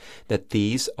realize that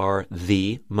these are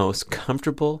the most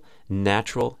comfortable,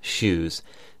 natural shoes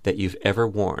that you've ever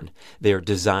worn. They are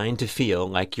designed to feel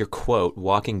like you're, quote,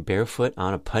 walking barefoot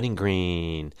on a putting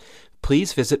green.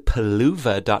 Please visit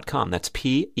peluva.com, that's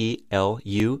P-E-L-U-V-A,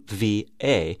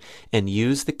 and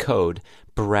use the code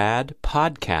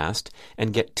BRADPODCAST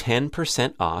and get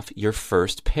 10% off your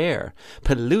first pair.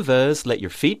 Peluvas, let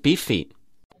your feet be feet.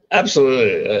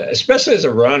 Absolutely, especially as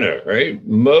a runner, right?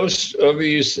 Most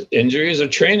overuse injuries are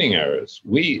training errors.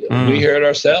 We hurt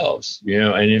ourselves,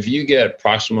 and if you get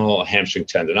proximal hamstring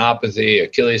tendinopathy,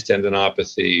 Achilles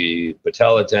tendinopathy,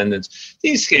 patella tendons,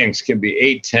 these things can be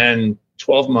 8, 10,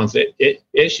 12-month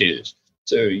issues.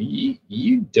 So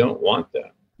you don't want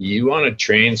that. You want to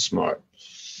train smart.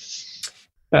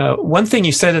 One thing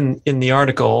you said in the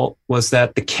article was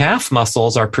that the calf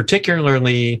muscles are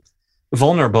particularly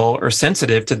vulnerable or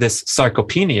sensitive to this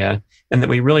sarcopenia, and that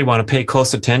we really want to pay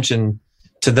close attention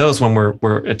to those when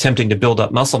we're attempting to build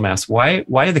up muscle mass. Why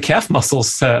are the calf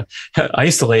muscles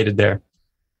isolated there?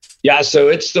 Yeah, so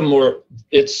it's the more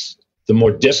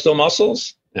distal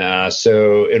muscles.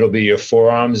 So it'll be your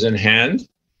forearms and hand.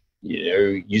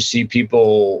 You see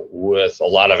people with a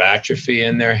lot of atrophy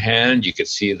in their hand. You could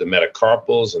see the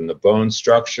metacarpals and the bone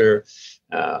structure.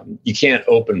 You can't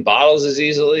open bottles as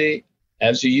easily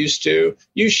as you used to.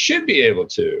 You should be able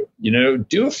to,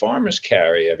 do a farmer's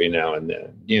carry every now and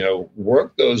then,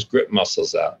 work those grip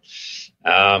muscles out.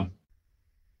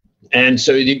 And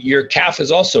so your calf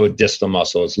is also a distal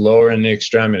muscle. It's lower in the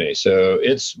extremity. So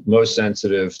it's most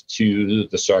sensitive to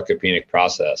the sarcopenic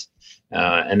process.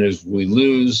 And as we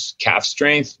lose calf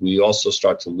strength, we also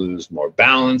start to lose more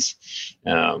balance.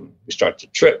 We start to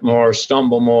trip more,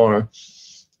 stumble more,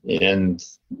 and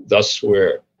thus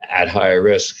we're at higher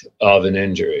risk of an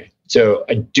injury. So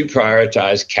I do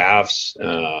prioritize calves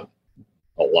a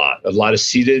lot of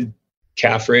seated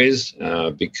calf raise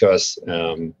because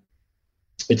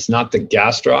it's not the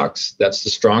gastrocs that's the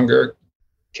stronger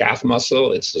calf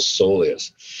muscle, it's the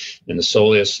soleus. And the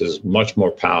soleus is much more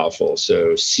powerful.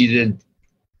 So seated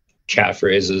calf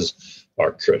raises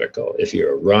are critical if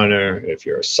you're a runner, if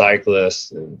you're a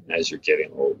cyclist, and as you're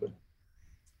getting older.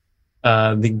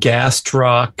 The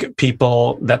gastroc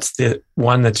people, that's the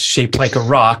one that's shaped like a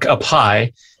rock up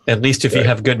high. At least if you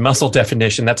have good muscle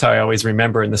definition, that's how I always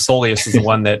remember. And the soleus is the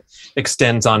one that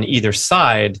extends on either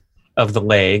side of the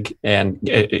leg and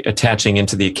attaching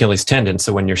into the Achilles tendon.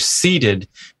 So when you're seated,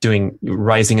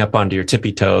 rising up onto your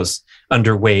tippy toes,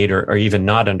 underweight or even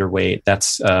not underweight,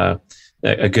 that's a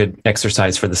good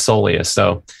exercise for the soleus.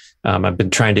 So I've been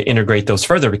trying to integrate those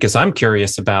further because I'm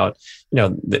curious about,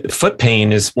 the foot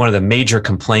pain is one of the major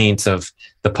complaints of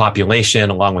the population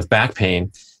along with back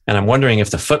pain. And I'm wondering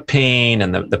if the foot pain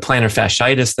and the plantar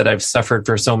fasciitis that I've suffered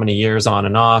for so many years on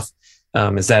and off,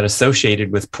 is that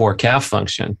associated with poor calf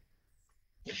function?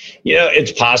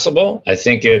 It's possible. I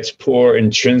think it's poor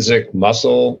intrinsic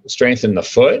muscle strength in the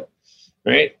foot,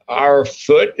 right? Our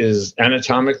foot is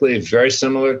anatomically very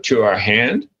similar to our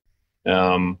hand.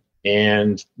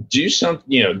 And do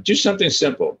something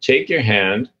simple. Take your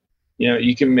hand,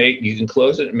 you can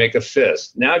close it and make a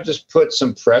fist. Now just put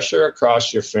some pressure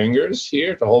across your fingers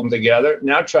here to hold them together.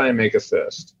 Now try and make a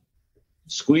fist.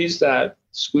 Squeeze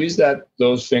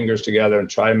those fingers together and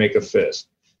try and make a fist.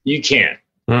 You can't,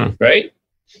 right?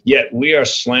 Yet we are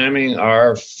slamming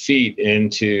our feet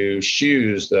into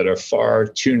shoes that are far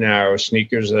too narrow,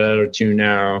 sneakers that are too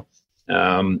narrow,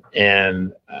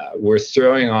 and we're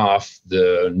throwing off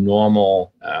the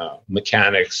normal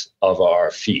mechanics of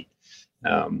our feet.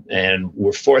 And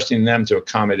we're forcing them to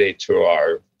accommodate to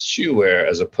our shoe wear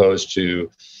as opposed to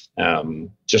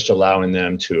just allowing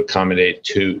them to accommodate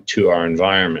to our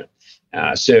environment.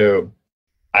 So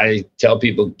I tell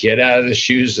people, get out of the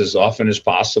shoes as often as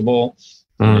possible.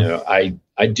 I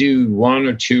do 1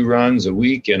 or 2 runs a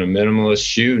week in a minimalist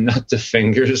shoe, not the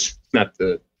fingers, not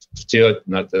the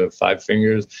 5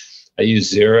 fingers. I use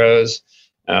zeros.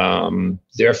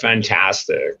 They're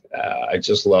fantastic. I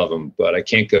just love them, but I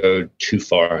can't go too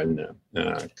far in them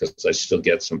because I still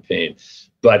get some pain.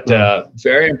 But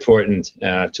very important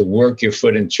to work your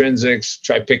foot intrinsics.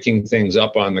 Try picking things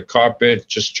up on the carpet.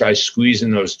 Just try squeezing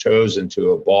those toes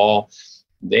into a ball.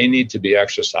 They need to be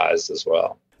exercised as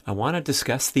well. I want to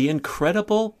discuss the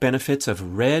incredible benefits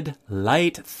of red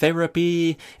light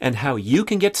therapy and how you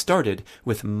can get started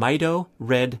with Mito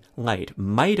Red Light.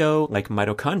 Mito, like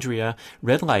mitochondria,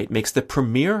 red light makes the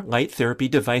premier light therapy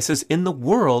devices in the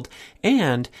world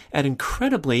and at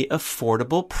incredibly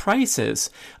affordable prices.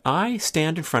 I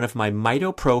stand in front of my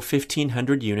Mito Pro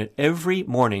 1500 unit every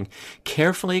morning,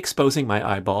 carefully exposing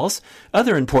my eyeballs,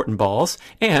 other important balls,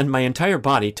 and my entire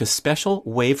body to special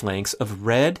wavelengths of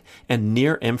red and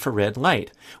near infrared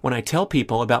light. When I tell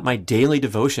people about my daily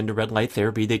devotion to red light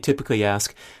therapy, they typically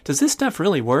ask, does this stuff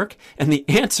really work? And the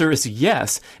answer is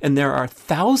yes. And there are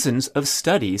thousands of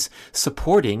studies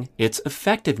supporting its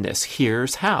effectiveness.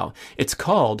 Here's how. It's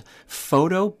called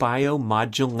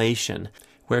photobiomodulation,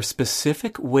 where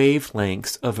specific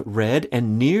wavelengths of red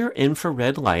and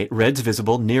near-infrared light, red's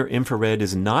visible, near-infrared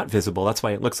is not visible, that's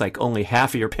why it looks like only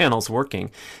half of your panel's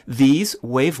working. These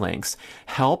wavelengths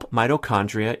help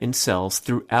mitochondria in cells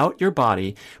throughout your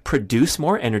body produce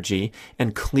more energy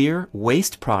and clear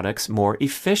waste products more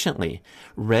efficiently.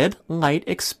 Red light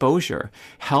exposure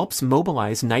helps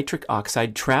mobilize nitric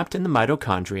oxide trapped in the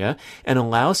mitochondria and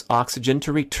allows oxygen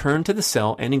to return to the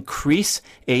cell and increase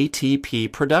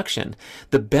ATP production.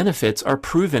 The benefits are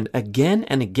proven again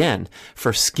and again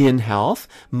for skin health,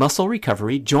 muscle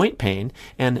recovery, joint pain,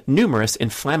 and numerous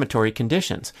inflammatory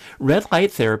conditions. Red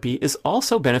light therapy is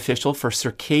also beneficial for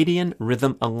circadian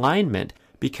rhythm alignment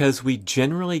because we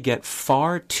generally get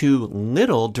far too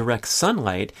little direct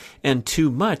sunlight and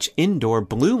too much indoor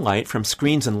blue light from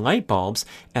screens and light bulbs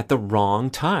at the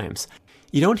wrong times.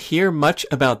 You don't hear much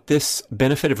about this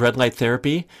benefit of red light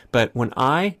therapy, but when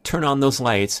I turn on those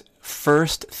lights,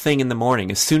 first thing in the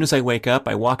morning, as soon as I wake up,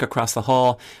 I walk across the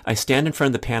hall, I stand in front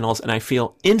of the panels, and I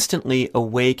feel instantly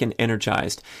awake and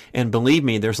energized. And believe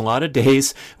me, there's a lot of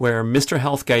days where Mr.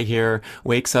 Health Guy here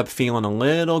wakes up feeling a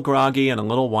little groggy and a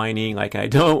little whiny, like I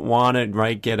don't want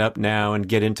to get up now and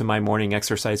get into my morning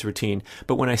exercise routine.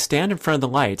 But when I stand in front of the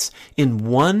lights, in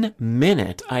 1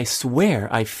 minute, I swear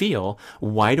I feel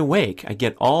wide awake. I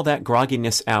get all that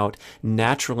grogginess out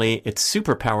naturally. It's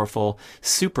super powerful,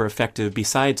 super effective,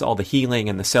 besides all the healing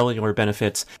and the cellular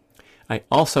benefits. I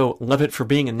also love it for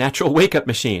being a natural wake-up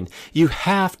machine. You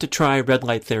have to try red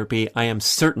light therapy. I am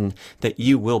certain that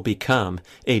you will become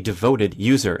a devoted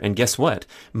user. And guess what?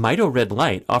 Mito Red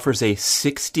Light offers a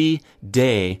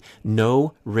 60-day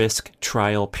no-risk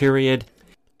trial period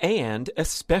and a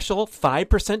special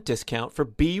 5% discount for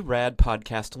B-Rad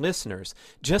podcast listeners.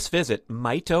 Just visit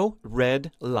Mito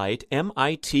Red Light,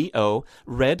 M-I-T-O,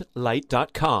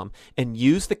 redlight.com, and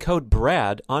use the code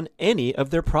BRAD on any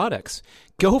of their products.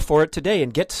 Go for it today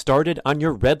and get started on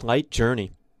your red light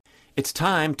journey. It's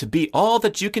time to be all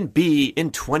that you can be in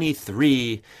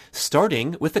 23,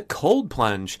 starting with a cold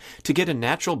plunge to get a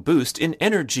natural boost in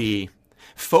energy.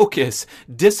 focus,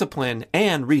 discipline,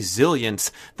 and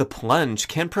resilience. The Plunge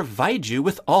can provide you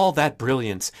with all that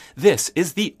brilliance. This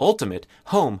is the ultimate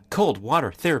home cold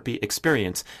water therapy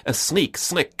experience, a sleek,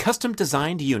 slick,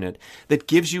 custom-designed unit that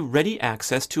gives you ready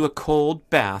access to a cold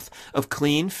bath of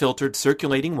clean, filtered,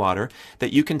 circulating water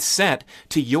that you can set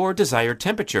to your desired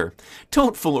temperature.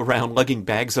 Don't fool around lugging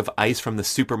bags of ice from the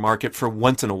supermarket for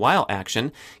once-in-a-while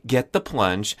action. Get the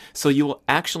Plunge so you will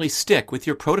actually stick with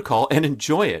your protocol and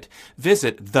enjoy it.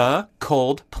 Visit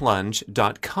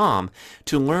thecoldplunge.com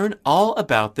to learn all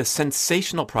about this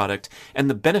sensational product and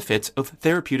the benefits of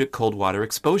therapeutic cold water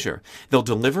exposure. They'll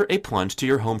deliver a plunge to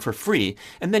your home for free,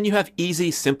 and then you have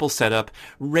easy, simple setup,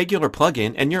 regular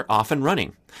plug-in, and you're off and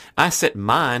running. I set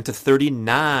mine to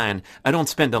 39. I don't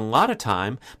spend a lot of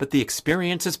time, but the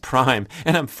experience is prime,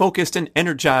 and I'm focused and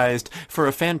energized for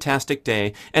a fantastic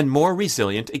day and more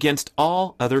resilient against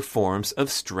all other forms of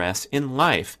stress in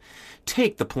life.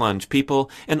 Take the Plunge, people,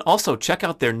 and also check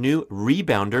out their new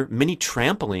Rebounder mini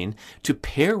trampoline to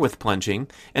pair with plunging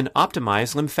and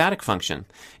optimize lymphatic function.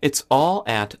 It's all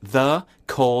at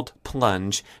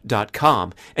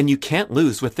thecoldplunge.com, and you can't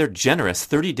lose with their generous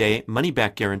 30-day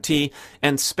money-back guarantee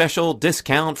and special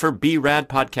discount for B-Rad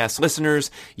podcast listeners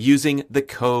using the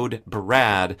code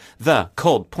BRAD.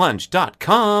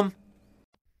 Thecoldplunge.com.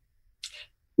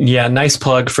 Yeah, nice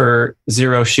plug for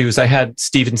Zero Shoes. I had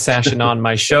Steven Sashin on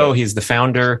my show. He's the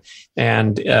founder,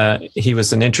 and he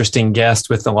was an interesting guest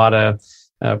with a lot of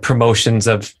promotions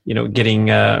of, getting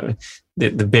the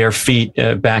bare feet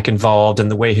back involved, and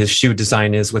the way his shoe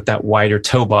design is with that wider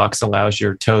toe box allows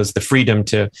your toes the freedom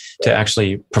to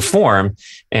actually perform.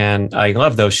 And I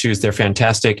love those shoes. They're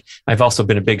fantastic. I've also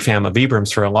been a big fan of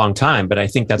Vibrams for a long time, but I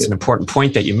think that's an important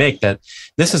point that you make, that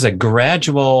this is a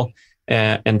gradual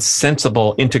and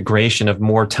sensible integration of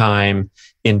more time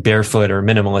in barefoot or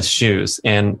minimalist shoes.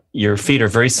 And your feet are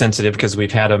very sensitive because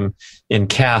we've had them in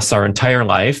casts our entire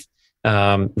life,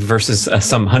 versus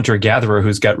some hunter-gatherer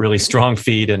who's got really strong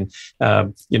feet. And,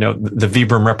 the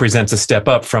Vibram represents a step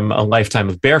up from a lifetime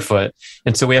of barefoot.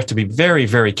 And so we have to be very,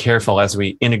 very careful as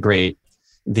we integrate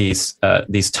these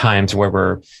times where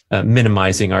we're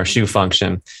minimizing our shoe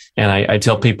function. And I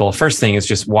tell people, first thing is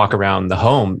just walk around the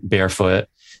home barefoot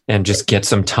and just get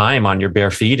some time on your bare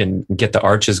feet and get the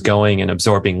arches going and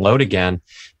absorbing load again.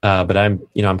 But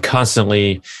I'm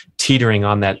constantly teetering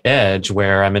on that edge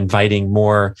where I'm inviting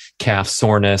more calf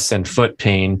soreness and foot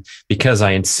pain because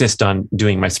I insist on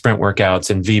doing my sprint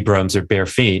workouts in Vibrams or bare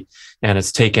feet. And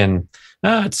it's taken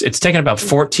about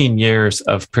 14 years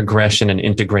of progression and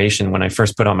integration when I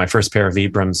first put on my first pair of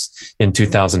Vibrams in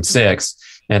 2006.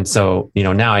 And so,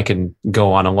 now I can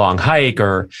go on a long hike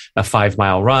or a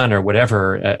 5-mile run or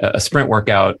whatever, a sprint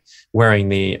workout wearing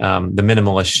the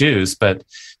minimalist shoes. But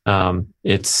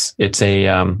it's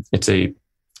a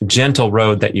gentle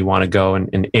road that you want to go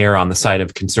and err on the side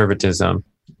of conservatism.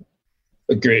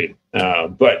 Agreed.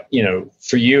 But,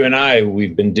 for you and I,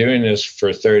 we've been doing this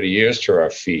for 30 years to our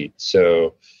feet.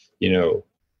 So,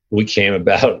 we came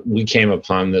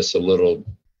upon this a little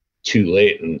too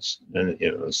late, and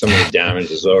some of the damage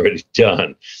is already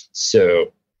done.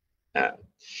 So,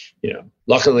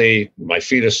 luckily my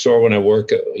feet are sore when I work.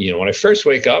 When I first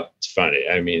wake up, it's funny.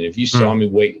 I mean, if you saw me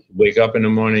wake up in the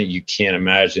morning, you can't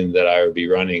imagine that I would be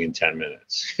running in 10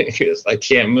 minutes because I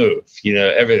can't move.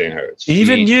 Everything hurts.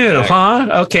 Even you, huh?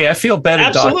 Okay, I feel better,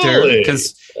 Absolutely. Doctor,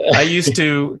 because I used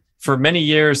to, for many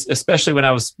years, especially when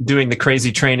I was doing the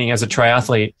crazy training as a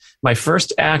triathlete, my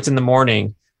first act in the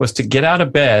morning was to get out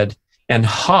of bed and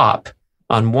hop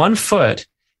on one foot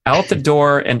out the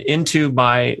door and into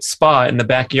my spa in the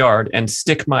backyard and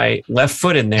stick my left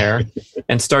foot in there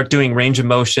and start doing range of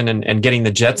motion and getting the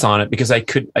jets on it, because I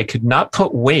could not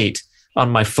put weight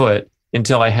on my foot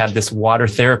until I had this water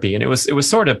therapy. And it was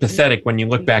sort of pathetic when you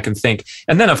look back and think.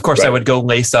 And then, of course, right, I would go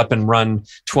lace up and run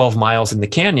 12 miles in the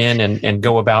canyon and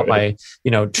go about my,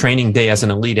 training day as an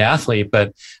elite athlete.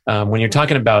 But when you're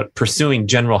talking about pursuing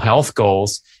general health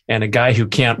goals and a guy who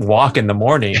can't walk in the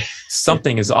morning,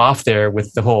 something is off there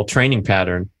with the whole training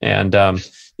pattern. And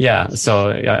so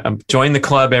I'm join the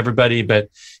club, everybody. But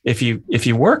if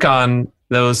you work on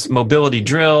those mobility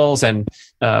drills and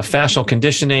fascial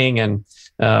conditioning and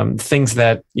things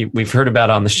that we've heard about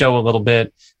on the show a little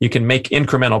bit, you can make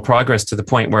incremental progress to the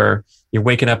point where you're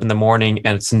waking up in the morning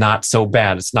and it's not so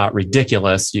bad. It's not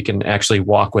ridiculous. You can actually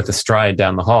walk with a stride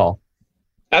down the hall.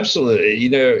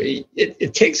 Absolutely.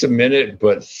 It takes a minute,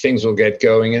 but things will get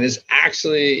going. And there's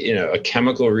actually, a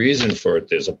chemical reason for it.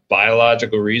 There's a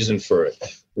biological reason for it.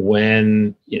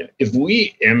 When, if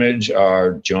we image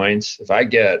our joints, if I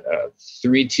get a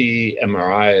 3T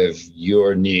MRI of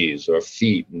your knees or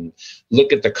feet and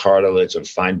look at the cartilage and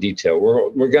find detail,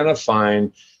 we're going to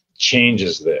find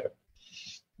changes there.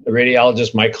 A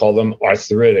radiologist might call them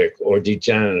arthritic or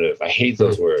degenerative. I hate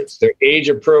those words. They're age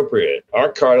appropriate.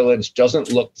 Our cartilage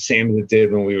doesn't look the same as it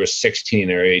did when we were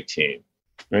 16 or 18,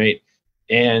 right?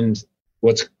 And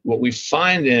what we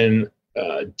find in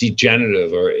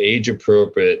degenerative or age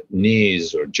appropriate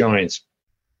knees or joints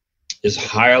is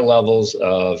higher levels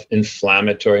of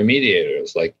inflammatory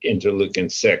mediators like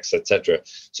interleukin 6, etc.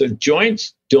 So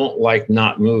joints don't like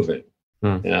not moving.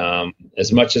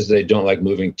 As much as they don't like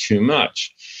moving too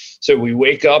much. So we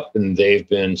wake up and they've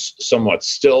been somewhat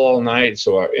still all night.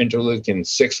 So our interleukin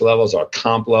 6 levels, our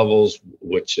comp levels,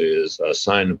 which is a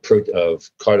sign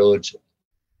of cartilage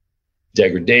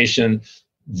degradation,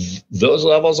 those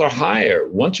levels are higher.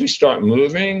 Once we start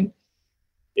moving,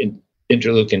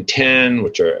 interleukin 10,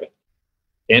 which are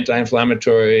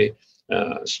anti-inflammatory,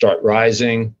 start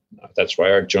rising. That's why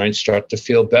our joints start to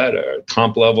feel better.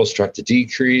 Comp levels start to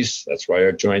decrease. That's why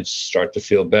our joints start to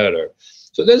feel better.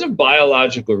 So there's a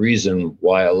biological reason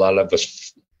why a lot of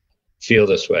us feel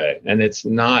this way. And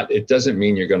it doesn't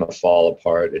mean you're going to fall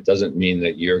apart. It doesn't mean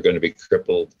that you're going to be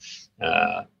crippled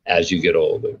as you get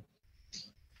older.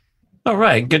 All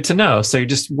right, good to know. So you're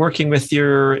just working with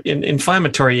your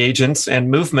inflammatory agents,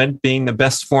 and movement being the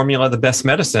best formula, the best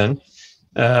medicine.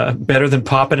 Better than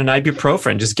popping an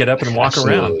ibuprofen. Just get up and walk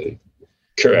Absolutely. Around.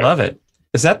 Correct. Love it.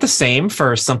 Is that the same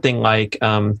for something like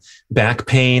back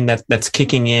pain that's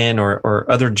kicking in,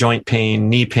 or other joint pain,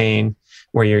 knee pain,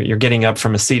 where you're getting up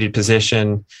from a seated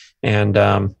position and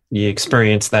you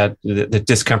experience the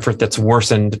discomfort that's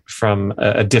worsened from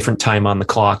a different time on the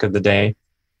clock of the day?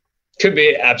 Could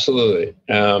be, absolutely.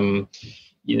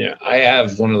 I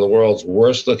have one of the world's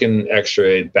worst looking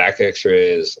back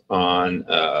x-rays on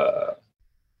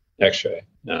x-ray.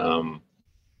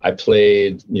 I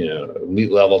played,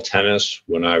 elite level tennis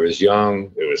when I was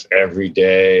young. It was every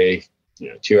day,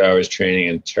 2 hours training,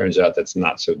 and turns out that's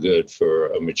not so good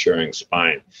for a maturing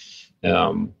spine.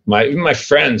 Even my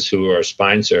friends who are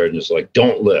spine surgeons are like,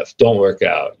 don't lift, don't work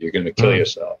out. You're going to kill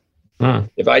yourself.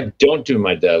 If I don't do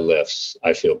my deadlifts,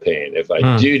 I feel pain. If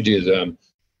I do them,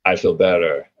 I feel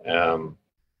better.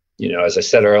 As I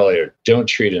said earlier, don't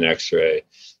treat an x-ray,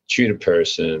 treat a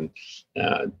person.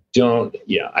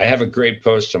 I have a great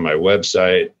post on my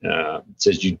website. It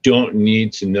says you don't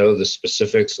need to know the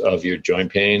specifics of your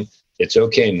joint pain. It's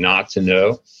okay not to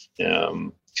know,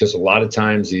 because a lot of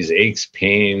times these aches,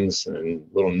 pains, and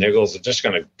little niggles are just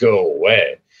going to go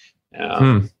away.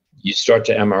 You start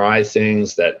to MRI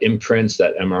things, that imprints,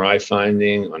 that MRI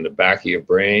finding on the back of your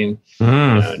brain.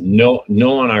 No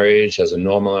one our age has a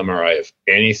normal MRI of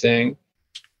anything.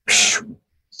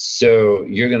 So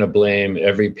you're going to blame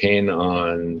every pain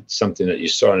on something that you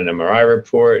saw in an MRI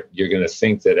report. You're going to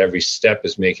think that every step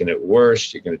is making it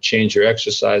worse. You're going to change your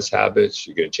exercise habits.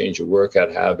 You're going to change your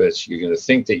workout habits. You're going to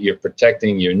think that you're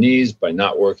protecting your knees by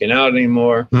not working out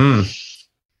anymore.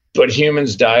 But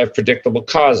humans die of predictable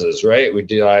causes, right? We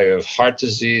die of heart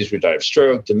disease. We die of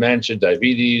stroke, dementia,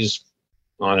 diabetes,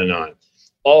 on and on.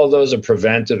 All of those are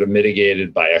prevented or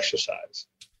mitigated by exercise.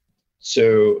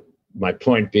 So my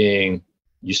point being,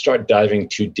 you start diving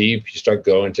too deep, you start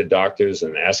going to doctors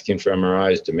and asking for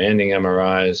MRIs, demanding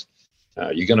MRIs,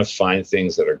 you're going to find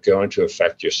things that are going to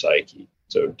affect your psyche.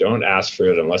 So don't ask for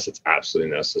it unless it's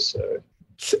absolutely necessary.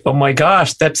 Oh my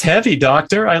gosh, that's heavy,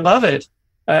 doctor. I love it.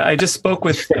 I just spoke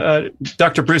with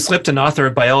Dr. Bruce Lipton, author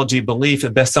of Biology Belief, a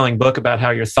best-selling book about how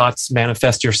your thoughts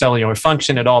manifest your cellular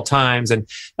function at all times. And,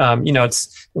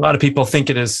 it's a lot of people think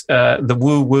it is the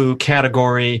woo-woo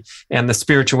category and the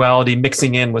spirituality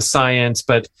mixing in with science,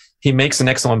 but he makes an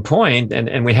excellent point.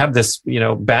 And we have this,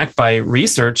 backed by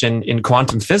research in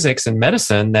quantum physics and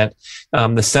medicine that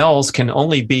the cells can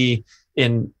only be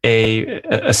in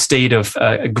a state of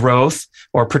growth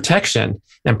or protection.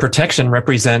 And protection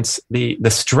represents the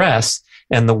stress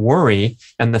and the worry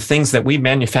and the things that we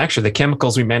manufacture, the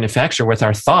chemicals we manufacture with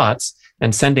our thoughts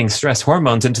and sending stress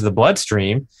hormones into the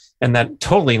bloodstream. And that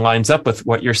totally lines up with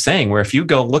what you're saying, where if you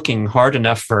go looking hard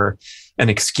enough for an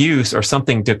excuse or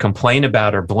something to complain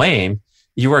about or blame,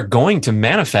 you are going to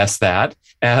manifest that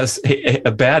as a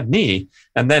bad knee.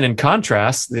 And then in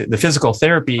contrast, the physical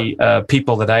therapy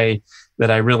people that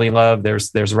that I really love.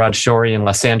 There's Rod Shorey in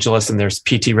Los Angeles, and there's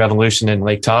PT Revolution in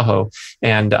Lake Tahoe.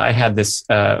 And I had this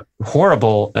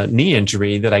horrible knee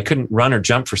injury that I couldn't run or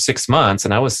jump for 6 months,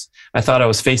 and I thought I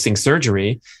was facing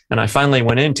surgery. And I finally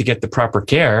went in to get the proper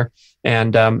care,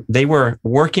 and they were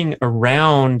working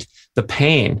around the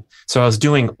pain. So I was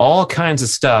doing all kinds of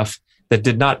stuff that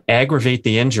did not aggravate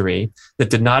the injury, that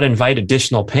did not invite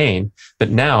additional pain. But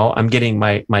now I'm getting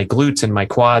my glutes and my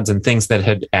quads and things that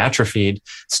had atrophied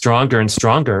stronger and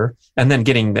stronger, and then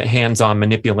getting the hands-on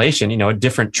manipulation, a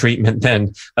different treatment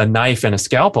than a knife and a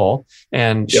scalpel.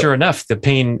 And sure enough, the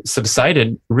pain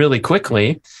subsided really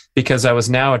quickly because I was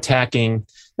now attacking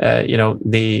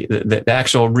the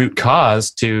actual root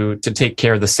cause to take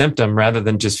care of the symptom rather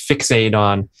than just fixate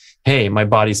on, hey, my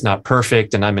body's not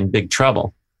perfect and I'm in big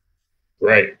trouble.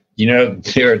 Right.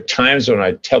 There are times when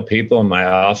I tell people in my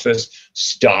office,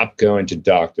 stop going to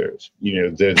doctors.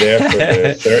 They're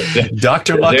there for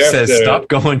Dr. Luck says, stop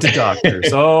going to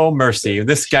doctors. Oh, mercy.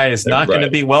 This guy is not going to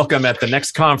be welcome at the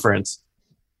next conference.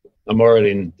 I'm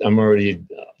already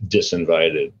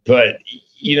disinvited. But,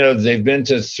 they've been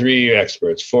to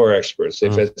 4 experts.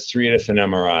 They've had 3 different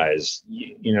MRIs.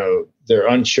 They're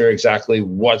unsure exactly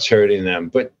what's hurting them.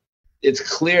 But it's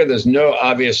clear there's no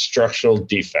obvious structural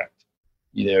defect.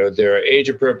 There are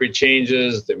age-appropriate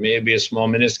changes. There may be a small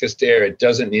meniscus tear. It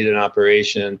doesn't need an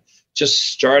operation.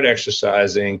 Just start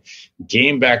exercising,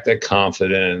 gain back that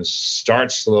confidence,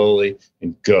 start slowly,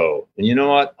 and go. And you know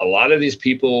what? A lot of these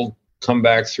people come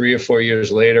back 3 or 4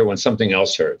 years later when something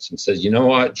else hurts and says, you know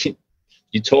what?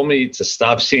 You told me to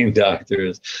stop seeing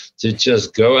doctors, to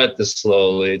just go at this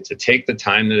slowly, to take the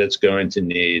time that it's going to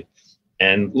need.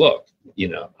 And look,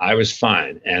 I was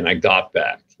fine and I got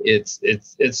back. It's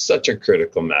such a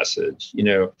critical message.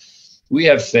 We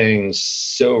have things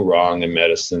so wrong in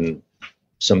medicine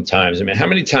sometimes. I mean, how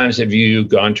many times have you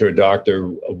gone to a doctor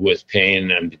with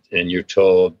pain and you're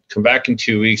told, come back in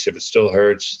 2 weeks. If it still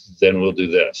hurts, then we'll do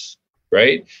this,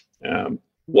 right?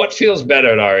 What feels better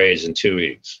at our age in 2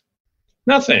 weeks?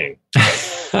 Nothing.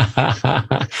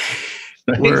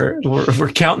 We're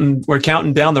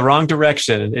counting down the wrong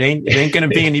direction. It ain't going to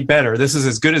be any better. This is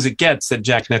as good as it gets, said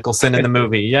Jack Nicholson in the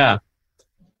movie. Yeah.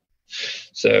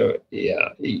 So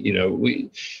we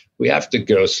have to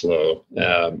go slow.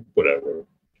 Whatever.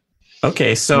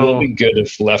 Okay, so we'll be good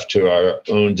if left to our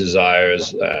own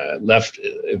desires.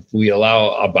 If we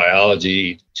allow our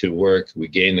biology to work, we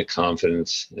gain the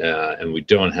confidence, and we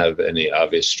don't have any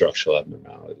obvious structural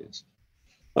abnormalities.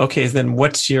 Okay, then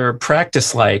what's your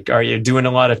practice like? Are you doing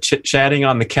a lot of chit-chatting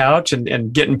on the couch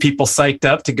and getting people psyched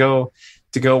up to go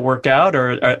work out,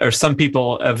 or are some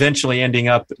people eventually ending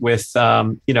up with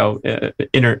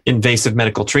invasive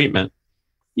medical treatment?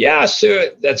 Yeah, so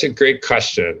that's a great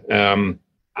question.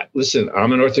 Listen,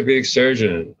 I'm an orthopedic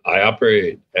surgeon. I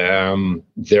operate.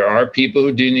 There are people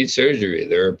who do need surgery.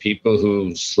 There are people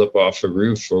who slip off a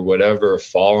roof or whatever,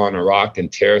 fall on a rock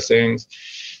and tear things.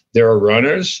 There are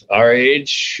runners our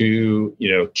age who,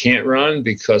 can't run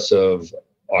because of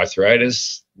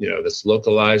arthritis, that's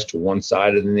localized to one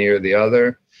side of the knee or the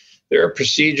other. There are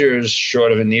procedures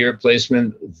short of a knee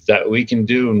replacement that we can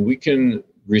do, and we can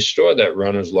restore that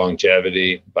runner's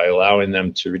longevity by allowing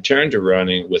them to return to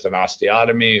running with an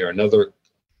osteotomy or another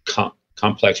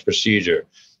complex procedure.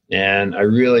 And I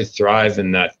really thrive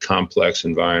in that complex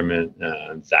environment.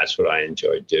 That's what I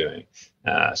enjoy doing.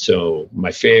 So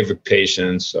my favorite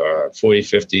patients are 40,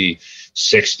 50,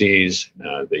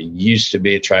 60s. They used to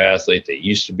be a triathlete. They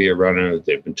used to be a runner.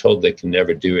 They've been told they can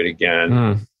never do it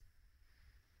again.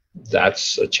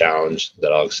 That's a challenge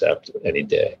that I'll accept any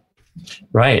day.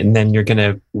 Right. And then you're going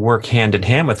to work hand in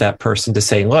hand with that person to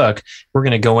say, look, we're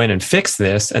going to go in and fix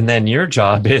this. And then your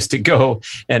job is to go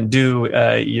and do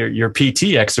your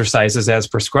PT exercises as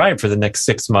prescribed for the next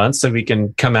 6 months so we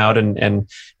can come out and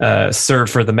serve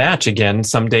for the match again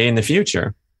someday in the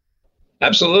future.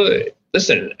 Absolutely.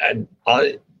 Listen,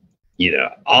 I'll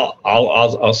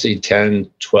see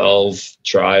 10, 12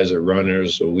 tries or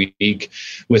runners a week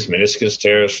with meniscus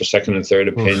tears for second and third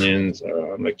opinions.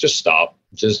 I'm like, just stop.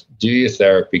 Just do your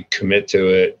therapy, commit to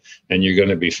it, and you're going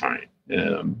to be fine.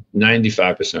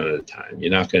 95% of the time,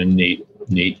 you're not going to need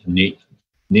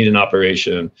an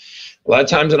operation. A lot of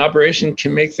times an operation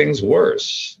can make things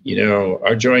worse.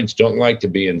 Our joints don't like to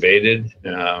be invaded,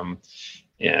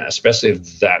 especially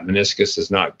if that meniscus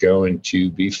is not going to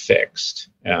be fixed.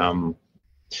 People,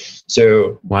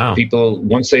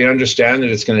 once they understand that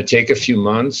it's going to take a few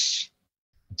months,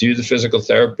 do the physical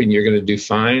therapy and you're going to do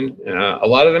fine. A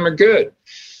lot of them are good.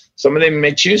 Some of them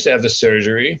may choose to have the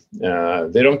surgery.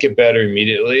 They don't get better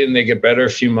immediately and they get better a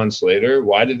few months later.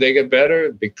 Why did they get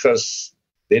better? Because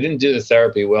They didn't do the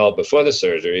therapy well before the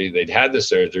surgery. They'd had the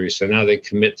surgery, so now they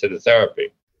commit to the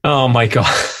therapy. Oh my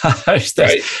gosh.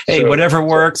 Right? Hey, whatever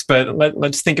works, but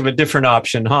let's think of a different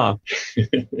option, huh?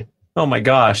 Oh my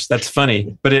gosh, that's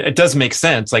funny. But it does make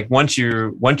sense. Like once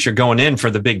you're going in for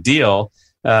the big deal,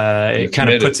 it kind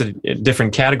of puts a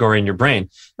different category in your brain.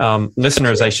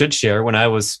 Listeners, I should share, when I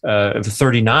was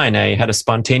 39, I had a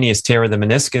spontaneous tear of the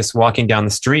meniscus walking down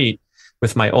the street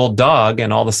with my old dog,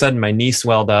 and all of a sudden my knee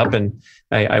swelled up and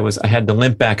I had to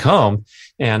limp back home,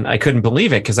 and I couldn't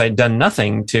believe it because I'd done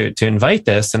nothing to invite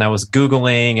this. And I was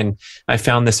Googling, and I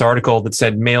found this article that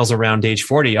said males around age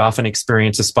 40 often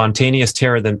experience a spontaneous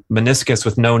tear of the meniscus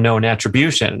with no known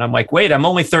attribution. And I'm like, wait, I'm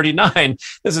only 39.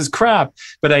 This is crap.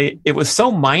 But it was so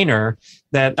minor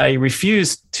that I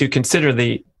refused to consider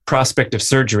the prospect of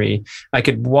surgery. I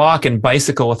could walk and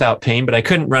bicycle without pain, but I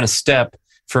couldn't run a step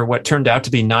for what turned out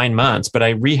to be 9 months. But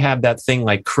I rehabbed that thing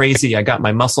like crazy. I got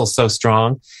my muscles so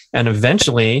strong, and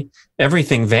eventually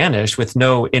everything vanished with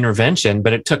no intervention.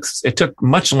 But it took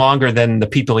much longer than the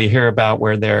people you hear about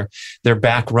where they're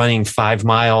back running 5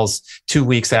 miles 2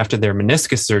 weeks after their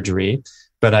meniscus surgery.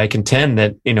 But I contend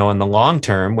that, in the long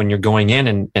term, when you're going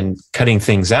in and cutting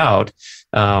things out,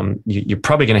 you're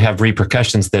probably going to have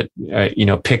repercussions that,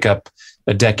 pick up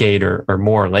a decade or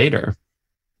more later.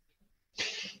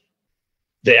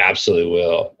 They absolutely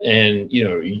will. And,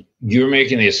 you're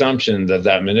making the assumption that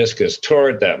meniscus tore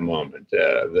at that moment.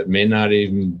 That may not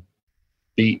even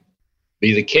be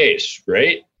the case,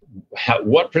 right?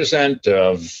 What percent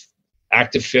of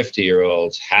active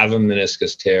 50-year-olds have a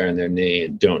meniscus tear in their knee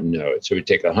and don't know it? So we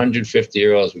take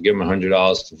 150-year-olds, we give them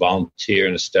 $100 to volunteer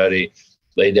in a study,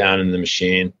 lay down in the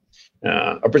machine.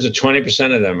 Upwards of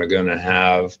 20% of them are going to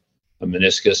have a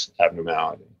meniscus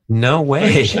abnormality. No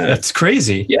way. 20%. That's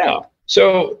crazy. Yeah.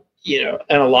 So,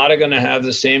 and a lot are going to have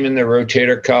the same in their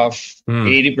rotator cuff.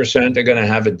 80% are going to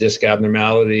have a disc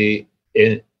abnormality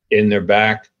in their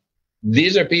back.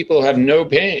 These are people who have no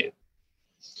pain.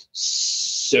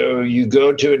 So you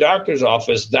go to a doctor's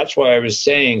office. That's why I was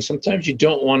saying sometimes you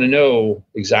don't want to know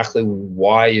exactly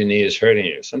why your knee is hurting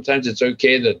you. Sometimes it's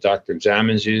okay that the doctor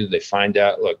examines you. They find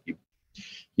out, look,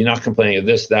 you're not complaining of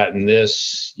this, that, and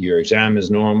this. Your exam is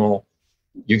normal.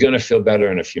 You're going to feel better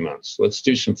in a few months. Let's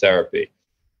do some therapy.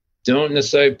 Don't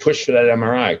necessarily push for that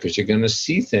MRI because you're going to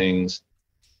see things.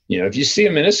 If you see a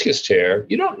meniscus tear,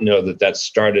 you don't know that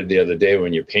started the other day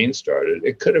when your pain started.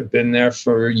 It could have been there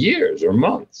for years or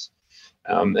months.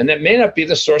 And that may not be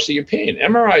the source of your pain.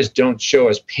 MRIs don't show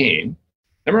us pain.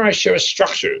 MRIs show us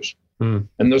structures. And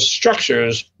those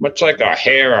structures, much like our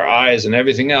hair, our eyes, and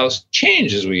everything else,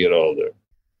 change as we get older.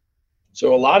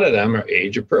 So a lot of them are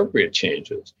age-appropriate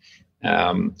changes.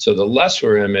 So the less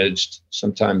we're imaged,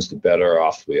 sometimes the better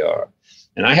off we are.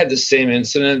 And I had the same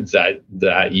incident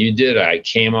that you did. I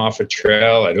came off a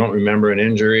trail. I don't remember an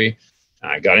injury.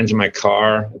 I got into my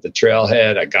car at the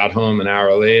trailhead. I got home an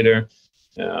hour later.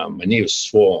 My knee was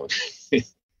swollen. I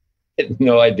had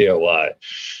no idea why.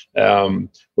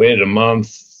 Waited a month.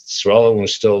 Swelling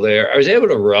was still there. I was able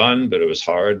to run, but it was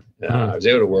hard. I was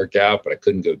able to work out, but I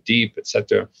couldn't go deep,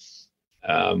 etc.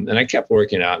 And I kept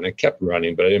working out and I kept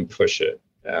running, but I didn't push it.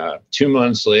 2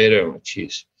 months later, I'm like,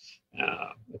 geez.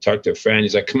 I talked to a friend.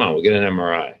 He's like, come on, we'll get an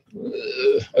MRI.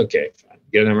 Okay, fine.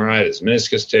 Get an MRI. There's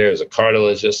meniscus tear. There's a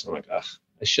cartilagist. I'm like, I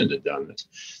shouldn't have done this.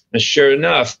 And sure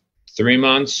enough, 3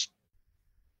 months,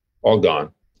 all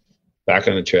gone. Back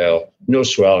on the trail. No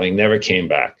swelling. Never came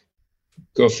back.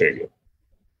 Go figure.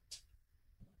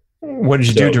 What did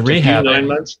you do to rehab? 9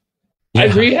 months. Yeah. I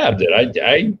rehabbed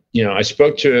it. I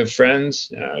spoke to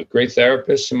friends, great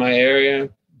therapists in my area.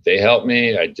 They helped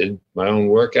me. I did my own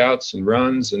workouts and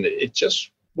runs, and it just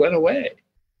went away.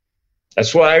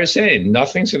 That's why I was saying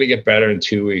nothing's going to get better in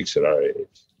 2 weeks at our age.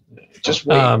 Just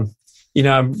wait.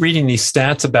 I'm reading these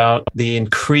stats about the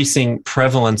increasing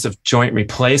prevalence of joint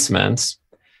replacements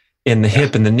in the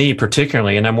hip and the knee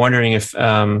particularly. And I'm wondering if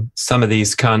some of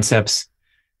these concepts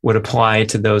would apply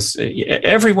to those.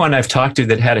 Everyone I've talked to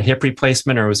that had a hip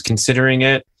replacement or was considering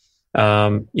it,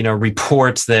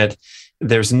 reports that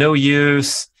there's no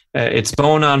use. It's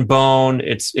bone on bone.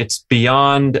 It's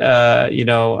beyond,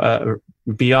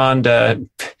 beyond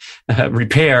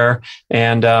repair.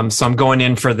 And so I'm going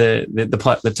in for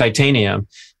the titanium.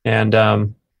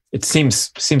 And it seems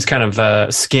kind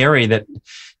of scary that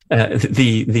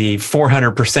the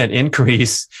 400%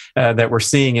 increase that we're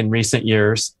seeing in recent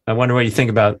years. I wonder what you think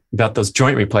about those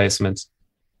joint replacements.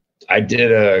 I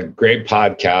did a great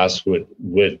podcast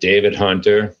with David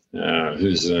Hunter,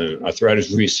 who's an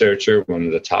arthritis researcher, one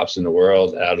of the tops in the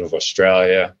world out of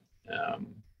Australia.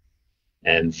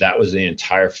 And that was the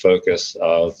entire focus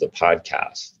of the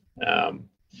podcast.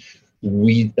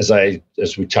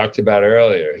 as we talked about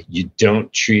earlier, you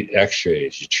don't treat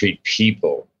x-rays, you treat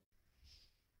people,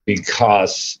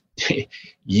 because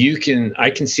I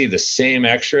can see the same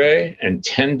x-ray and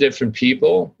 10 different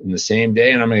people in the same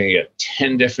day, and I'm going to get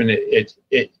 10 different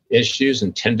issues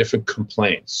and 10 different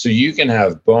complaints. So you can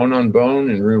have bone on bone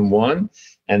in room 1,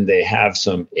 and they have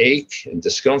some ache and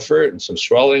discomfort and some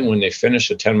swelling when they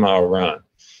finish a 10-mile run.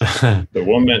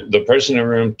 The person in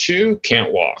room 2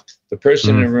 can't walk. The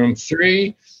person in room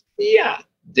 3,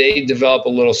 they develop a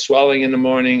little swelling in the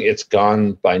morning. It's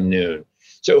gone by noon.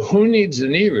 So who needs a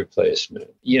knee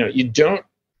replacement? You don't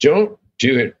do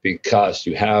it because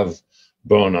you have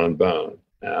bone on bone.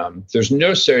 There's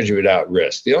no surgery without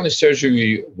risk. The only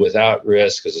surgery without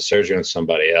risk is a surgery on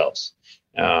somebody else,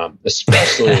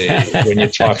 especially when you're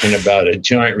talking about a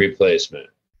joint replacement.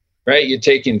 Right, you're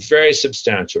taking very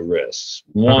substantial risks.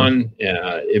 One,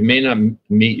 it may not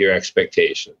meet your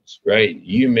expectations. Right,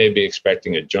 you may be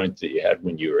expecting a joint that you had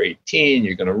when you were 18.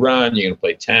 You're going to run. You're going to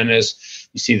play tennis.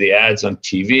 You see the ads on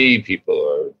TV. People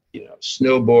are,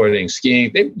 snowboarding,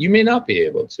 skiing. You may not be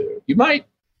able to. You might.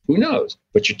 Who knows?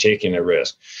 But you're taking a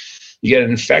risk. You get an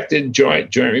infected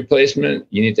joint replacement.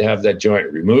 You need to have that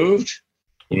joint removed.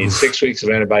 You need 6 weeks of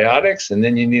antibiotics, and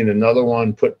then you need another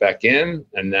one put back in.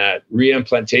 And that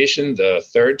reimplantation, the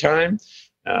third time,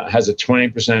 has a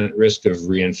 20% risk of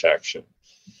reinfection.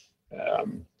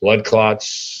 Blood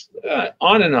clots,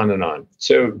 on and on and on.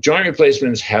 So joint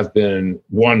replacements have been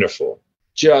wonderful,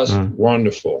 just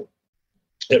wonderful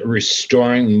at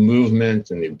restoring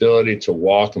movement and the ability to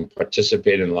walk and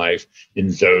participate in life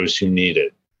in those who need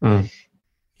it.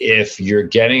 If you're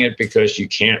getting it because you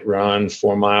can't run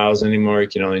 4 miles anymore, you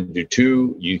can only do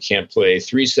 2, you can't play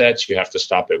 3 sets, you have to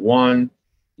stop at 1,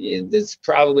 it's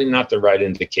probably not the right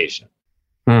indication,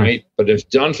 right? But if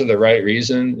done for the right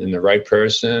reason and the right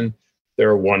person,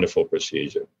 they're a wonderful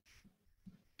procedure.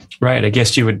 Right. I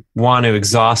guess you would want to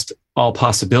exhaust all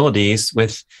possibilities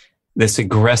with this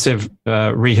aggressive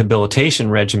rehabilitation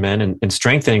regimen and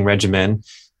strengthening regimen.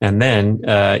 And then,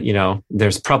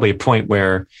 there's probably a point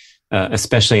where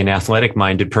especially an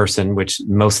athletic-minded person, which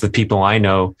most of the people I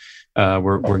know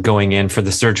were going in for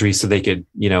the surgery so they could,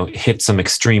 hit some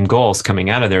extreme goals coming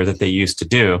out of there that they used to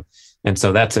do. And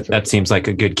so that seems like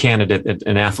a good candidate,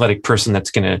 an athletic person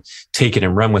that's going to take it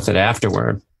and run with it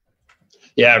afterward.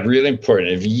 Yeah, really important.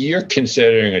 If you're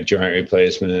considering a joint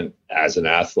replacement as an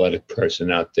athletic person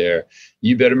out there,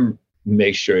 you better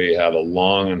make sure you have a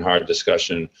long and hard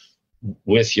discussion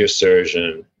with your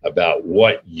surgeon about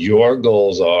what your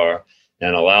goals are,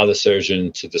 and allow the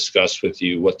surgeon to discuss with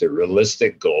you what the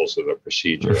realistic goals of the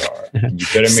procedure are. And you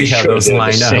better make sure those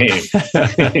line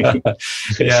the same.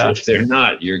 Yeah. If they're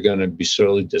not, you're going to be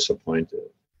sorely disappointed.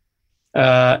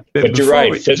 But you're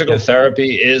right. Physical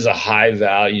therapy is a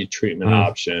high-value treatment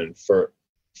option for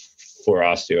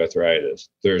osteoarthritis.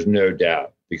 There's no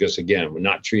doubt, because again, we're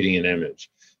not treating an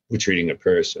image; we're treating a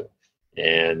person.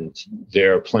 And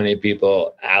there are plenty of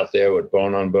people out there with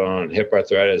bone-on-bone hip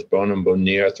arthritis, bone-on-bone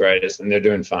knee arthritis, and they're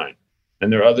doing fine.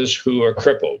 And there are others who are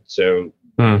crippled. So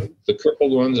the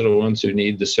crippled ones are the ones who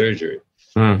need the surgery.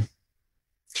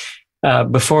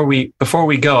 Before we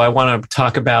go, I want to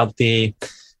talk about the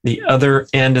other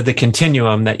end of the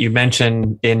continuum that you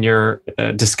mentioned in your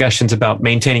discussions about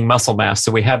maintaining muscle mass.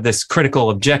 So we have this critical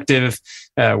objective.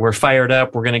 We're fired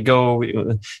up. We're going to go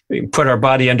put our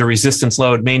body under resistance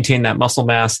load, maintain that muscle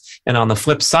mass. And on the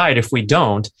flip side, if we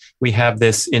don't, we have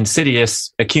this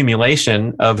insidious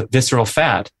accumulation of visceral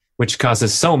fat, which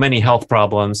causes so many health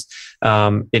problems.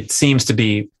 It seems to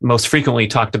be most frequently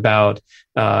talked about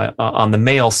on the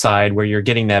male side, where you're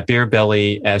getting that beer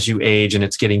belly as you age and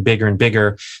it's getting bigger and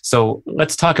bigger. So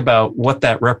let's talk about what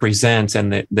that represents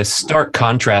and the stark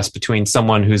contrast between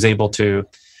someone who's able to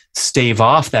stave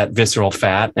off that visceral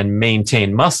fat and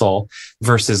maintain muscle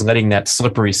versus letting that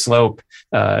slippery slope,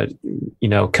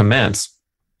 commence.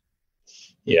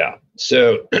 Yeah.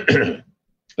 So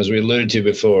as we alluded to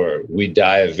before, we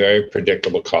die of very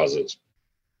predictable causes.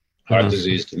 Heart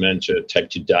disease, dementia, type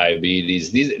 2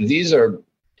 diabetes. These are,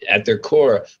 at their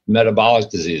core, metabolic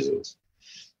diseases,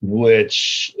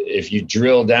 which, if you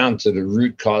drill down to the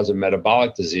root cause of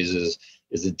metabolic diseases,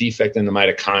 is a defect in the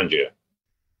mitochondria.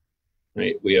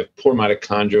 Right? We have poor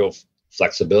mitochondrial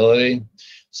flexibility.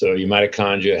 So your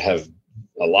mitochondria have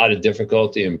a lot of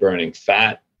difficulty in burning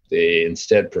fat. They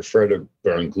instead prefer to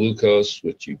burn glucose,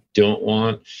 which you don't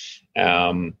want.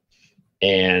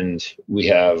 And we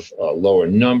have a lower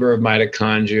number of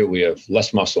mitochondria. We have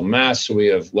less muscle mass, so we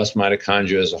have less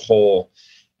mitochondria as a whole.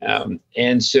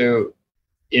 And so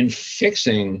in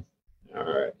fixing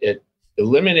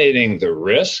eliminating the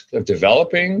risk of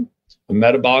developing a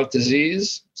metabolic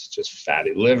disease, such as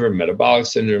fatty liver, metabolic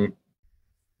syndrome,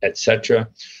 etc.,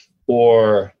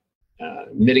 or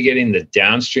mitigating the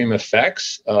downstream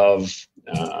effects of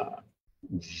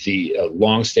the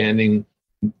longstanding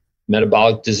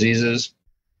metabolic diseases,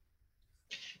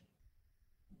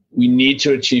 we need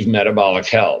to achieve metabolic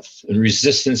health. And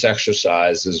resistance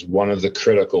exercise is one of the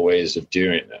critical ways of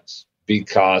doing this,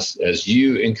 because as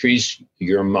you increase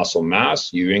your muscle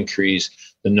mass, you increase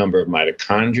the number of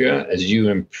mitochondria. As you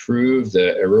improve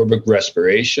the aerobic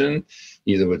respiration,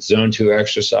 either with zone 2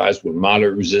 exercise, with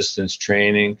moderate resistance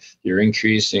training, you're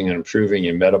increasing and improving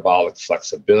your metabolic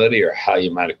flexibility, or how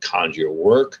your mitochondria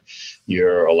work.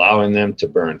 You're allowing them to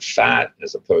burn fat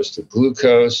as opposed to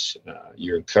glucose.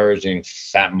 You're encouraging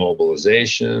fat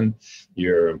mobilization.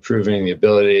 You're improving the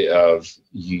ability of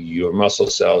your muscle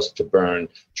cells to burn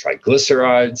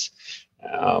triglycerides.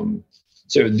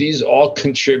 So these all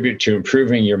contribute to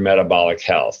improving your metabolic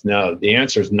health. Now, the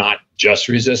answer is not just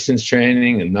resistance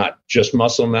training and not just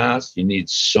muscle mass. You need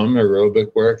some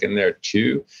aerobic work in there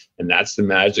too. And that's the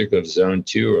magic of zone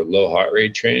 2 or low heart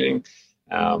rate training.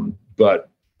 But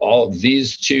all of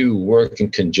these two work in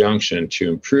conjunction to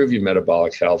improve your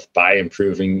metabolic health by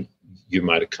improving your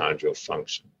mitochondrial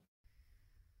function.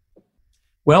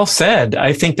 Well said.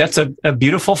 I think that's a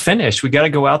beautiful finish. We got to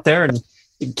go out there and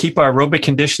keep our aerobic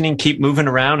conditioning, keep moving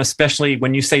around, especially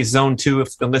when you say zone 2,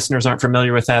 if the listeners aren't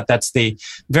familiar with that, that's the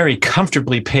very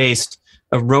comfortably paced,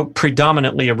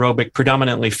 predominantly aerobic,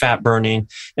 predominantly fat burning.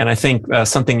 And I think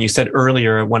something you said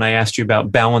earlier when I asked you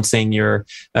about balancing your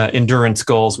endurance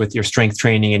goals with your strength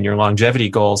training and your longevity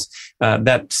goals,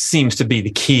 that seems to be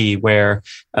the key, where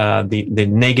the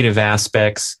negative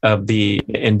aspects of the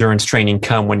endurance training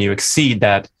come when you exceed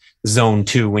that zone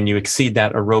 2, when you exceed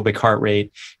that aerobic heart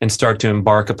rate and start to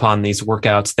embark upon these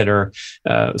workouts that are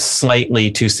slightly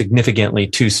too significantly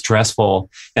too stressful.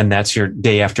 And that's your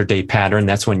day after day pattern.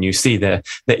 That's when you see the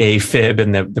AFib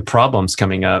and the problems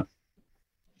coming up.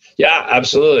 Yeah,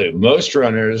 absolutely. Most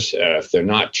runners, if they're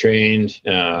not trained,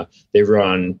 they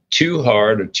run too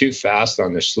hard or too fast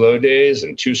on their slow days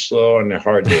and too slow on their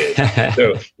hard days.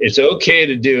 So it's okay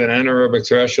to do an anaerobic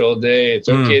threshold day. It's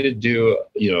okay to do,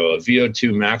 a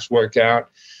VO2 max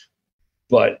workout,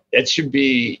 but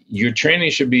your training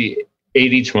should be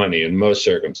 80-20 in most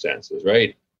circumstances,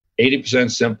 right? 80%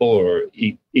 simple or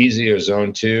easy, or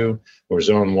zone 2 or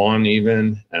zone 1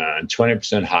 even, and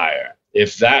 20% higher.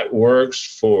 If that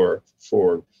works for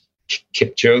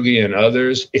Kipchoge and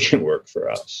others, it can work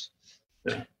for us.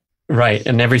 Yeah. Right.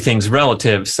 And everything's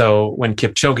relative. So when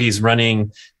Kipchoge's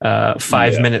running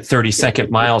 5-minute, 30-second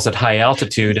miles at high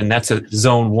altitude, and that's a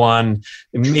zone 1,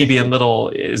 maybe a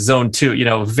little zone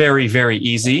 2, very, very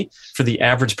easy for the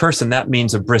average person, that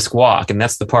means a brisk walk. And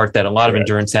that's the part that a lot of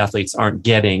endurance athletes aren't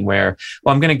getting, where,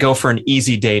 well, I'm going to go for an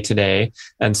easy day today.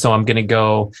 And so I'm going to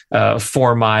go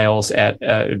 4 miles at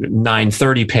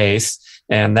 9:30 pace.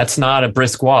 And that's not a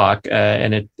brisk walk.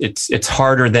 And it's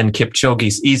harder than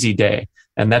Kipchoge's easy day.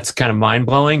 And that's kind of mind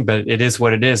blowing, but it is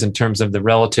what it is in terms of the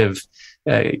relative,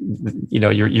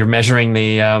 you're measuring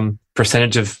the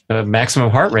percentage of maximum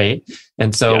heart rate.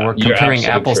 And so we're comparing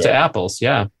apples to apples.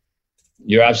 Yeah.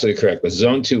 You're absolutely correct. The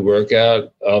zone 2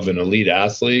 workout of an elite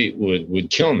athlete would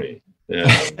kill me.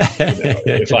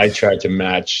 If I tried to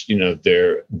match,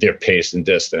 their pace and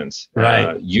distance.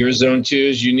 Right. Your zone 2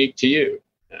 is unique to you.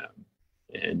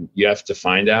 And you have to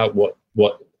find out what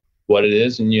it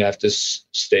is, and you have to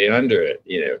stay under it.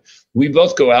 We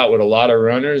both go out with a lot of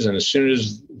runners, and as soon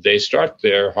as they start,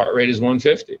 their heart rate is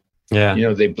 150. Yeah.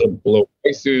 They blow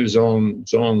right through zone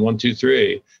 1, 2,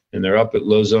 3, and they're up at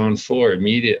low zone 4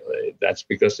 immediately. That's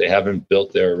because they haven't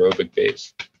built their aerobic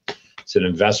base. It's an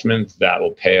investment that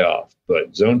will pay off,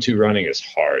 but zone 2 running is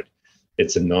hard.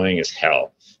 It's annoying as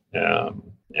hell.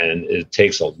 And it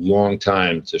takes a long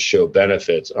time to show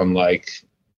benefits, unlike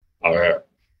our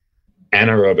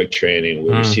anaerobic training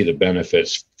where we see the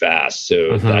benefits fast.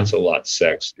 So that's a lot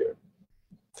sexier.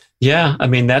 Yeah, I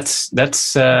mean, that's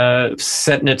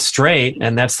setting it straight,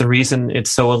 and that's the reason it's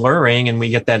so alluring, and we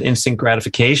get that instant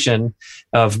gratification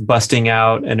of busting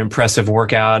out an impressive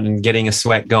workout and getting a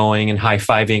sweat going and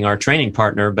high-fiving our training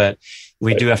partner. But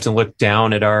we do have to look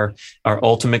down at our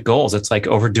ultimate goals. It's like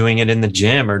overdoing it in the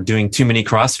gym or doing too many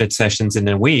CrossFit sessions in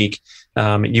a week.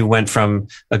 You went from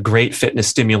a great fitness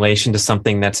stimulation to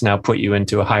something that's now put you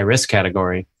into a high-risk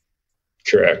category.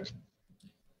 Correct.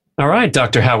 All right,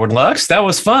 Dr. Howard Lux, that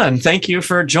was fun. Thank you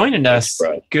for joining us.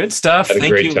 Right. Good stuff. Thank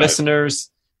you, time.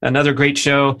 Listeners. Another great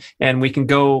show. And we can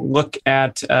go look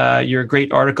at your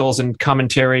great articles and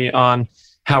commentary on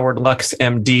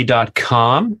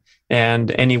howardluxmd.com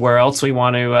and anywhere else we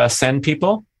want to send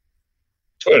people.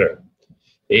 Twitter.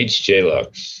 HJ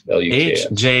Lux, Luks.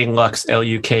 HJ Lux,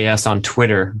 Luks on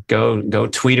Twitter. Go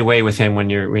tweet away with him when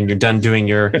you're done doing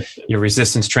your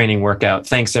resistance training workout.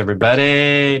 Thanks,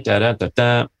 everybody. Da da da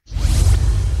da.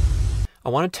 I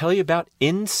want to tell you about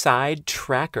Inside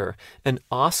Tracker, an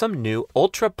awesome new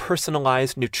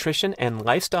ultra-personalized nutrition and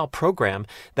lifestyle program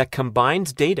that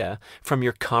combines data from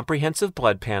your comprehensive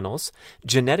blood panels,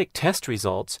 genetic test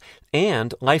results,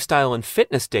 and lifestyle and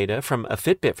fitness data from a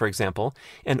Fitbit, for example,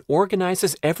 and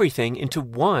organizes everything into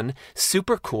one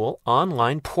super cool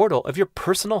online portal of your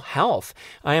personal health.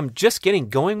 I am just getting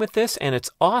going with this, and it's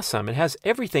awesome. It has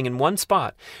everything in one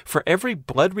spot. For every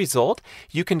blood result,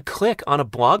 you can click on a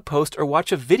blog post or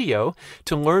watch a video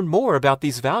to learn more about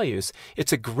these values.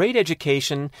 It's a great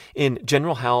education in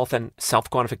general health and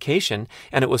self-quantification,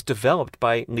 and it was developed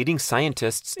by leading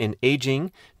scientists in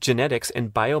aging, genetics,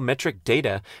 and biometric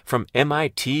data from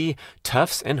MIT,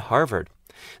 Tufts, and Harvard.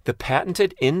 The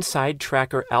patented Inside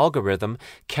Tracker algorithm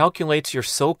calculates your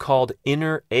so-called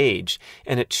inner age,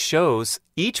 and it shows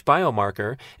each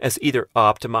biomarker as either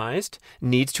optimized,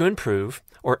 needs to improve,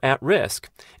 or at risk.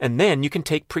 And then you can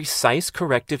take precise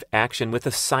corrective action with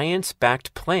a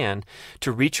science-backed plan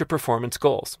to reach your performance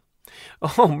goals.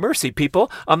 Oh, mercy, people.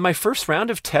 On my first round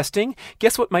of testing,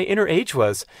 guess what my inner age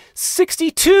was?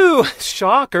 62!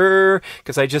 Shocker!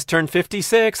 Because I just turned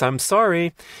 56. I'm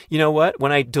sorry. You know what?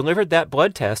 When I delivered that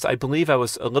blood test, I believe I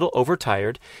was a little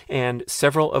overtired, and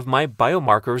several of my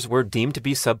biomarkers were deemed to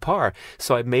be subpar.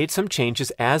 So I made some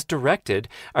changes as directed.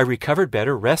 I recovered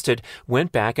better, rested,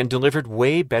 went back, and delivered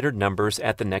way better numbers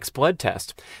at the next blood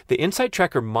test. The Inside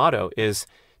Tracker motto is,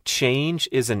 change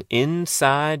is an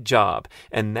inside job,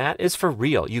 and that is for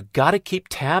real. You got to keep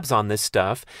tabs on this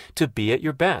stuff to be at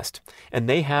your best. And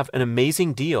they have an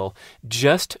amazing deal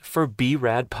just for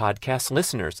BRAD podcast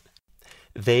listeners.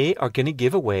 They are going to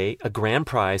give away a grand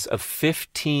prize of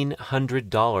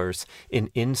 $1,500 in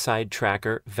Inside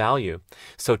Tracker value.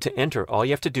 So to enter, all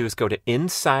you have to do is go to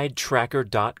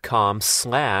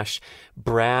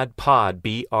insidetracker.com/BradPod,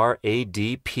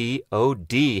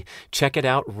 BRADPOD. Check it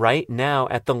out right now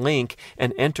at the link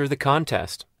and enter the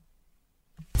contest.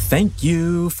 Thank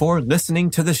you for listening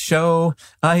to the show.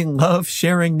 I love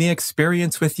sharing the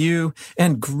experience with you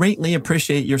and greatly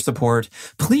appreciate your support.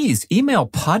 Please email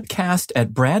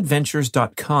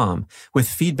podcast@bradventures.com with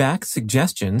feedback,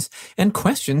 suggestions, and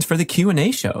questions for the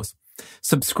Q&A shows.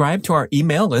 Subscribe to our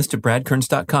email list at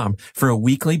bradkearns.com for a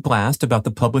weekly blast about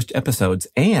the published episodes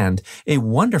and a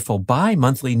wonderful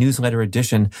bi-monthly newsletter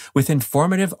edition with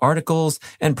informative articles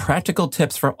and practical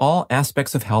tips for all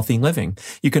aspects of healthy living.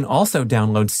 You can also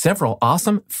download several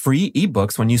awesome free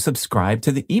ebooks when you subscribe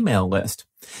to the email list.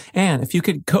 And if you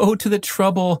could go to the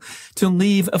trouble to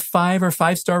leave a 5 or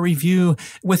 5-star review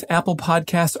with Apple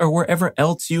Podcasts or wherever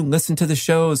else you listen to the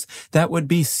shows, that would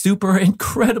be super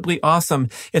incredibly awesome.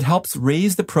 It helps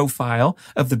raise the profile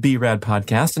of the BRAD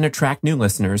podcast and attract new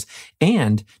listeners.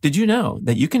 And did you know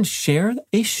that you can share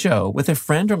a show with a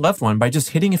friend or loved one by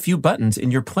just hitting a few buttons in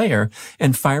your player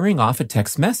and firing off a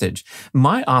text message?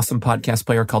 My awesome podcast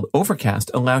player called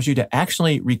Overcast allows you to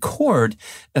actually record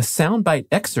a soundbite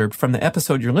excerpt from the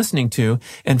episode you're listening to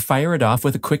and fire it off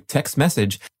with a quick text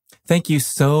message. Thank you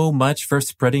so much for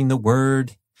spreading the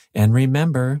word. And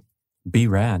remember, be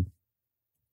rad.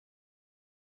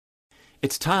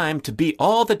 It's time to be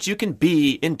all that you can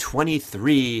be in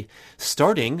 23,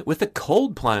 starting with a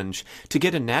cold plunge to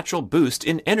get a natural boost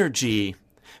in energy.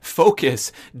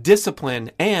 Focus, discipline,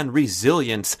 and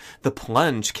resilience. The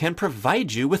plunge can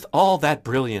provide you with all that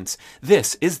brilliance.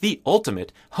 This is the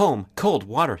ultimate home cold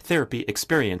water therapy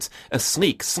experience, a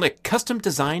sleek, slick,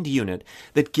 custom-designed unit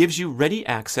that gives you ready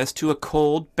access to a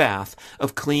cold bath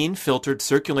of clean, filtered,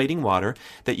 circulating water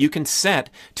that you can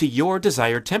set to your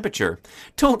desired temperature.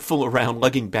 Don't fool around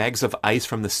lugging bags of ice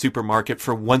from the supermarket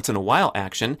for once-in-a-while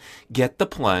action. Get the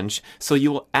plunge so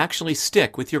you will actually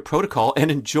stick with your protocol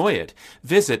and enjoy it.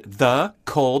 Visit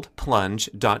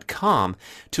thecoldplunge.com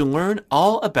to learn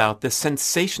all about this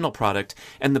sensational product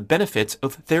and the benefits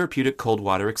of therapeutic cold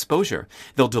water exposure.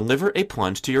 They'll deliver a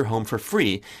plunge to your home for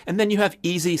free, and then you have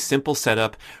easy, simple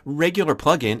setup, regular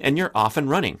plug-in, and you're off and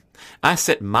running. I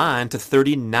set mine to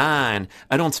 39.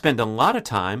 I don't spend a lot of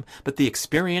time, but the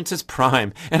experience is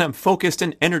prime, and I'm focused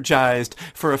and energized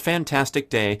for a fantastic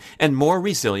day and more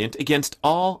resilient against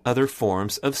all other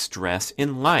forms of stress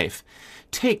in life.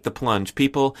 Take the plunge,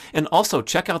 people, and also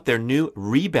check out their new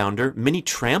Rebounder mini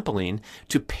trampoline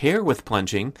to pair with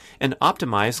plunging and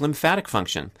optimize lymphatic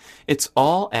function. It's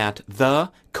all at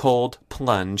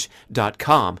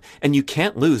thecoldplunge.com, and you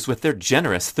can't lose with their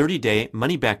generous 30-day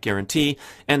money-back guarantee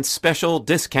and special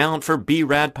discount for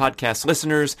B-Rad podcast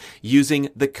listeners using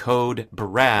the code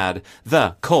BRAD.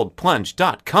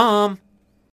 Thecoldplunge.com.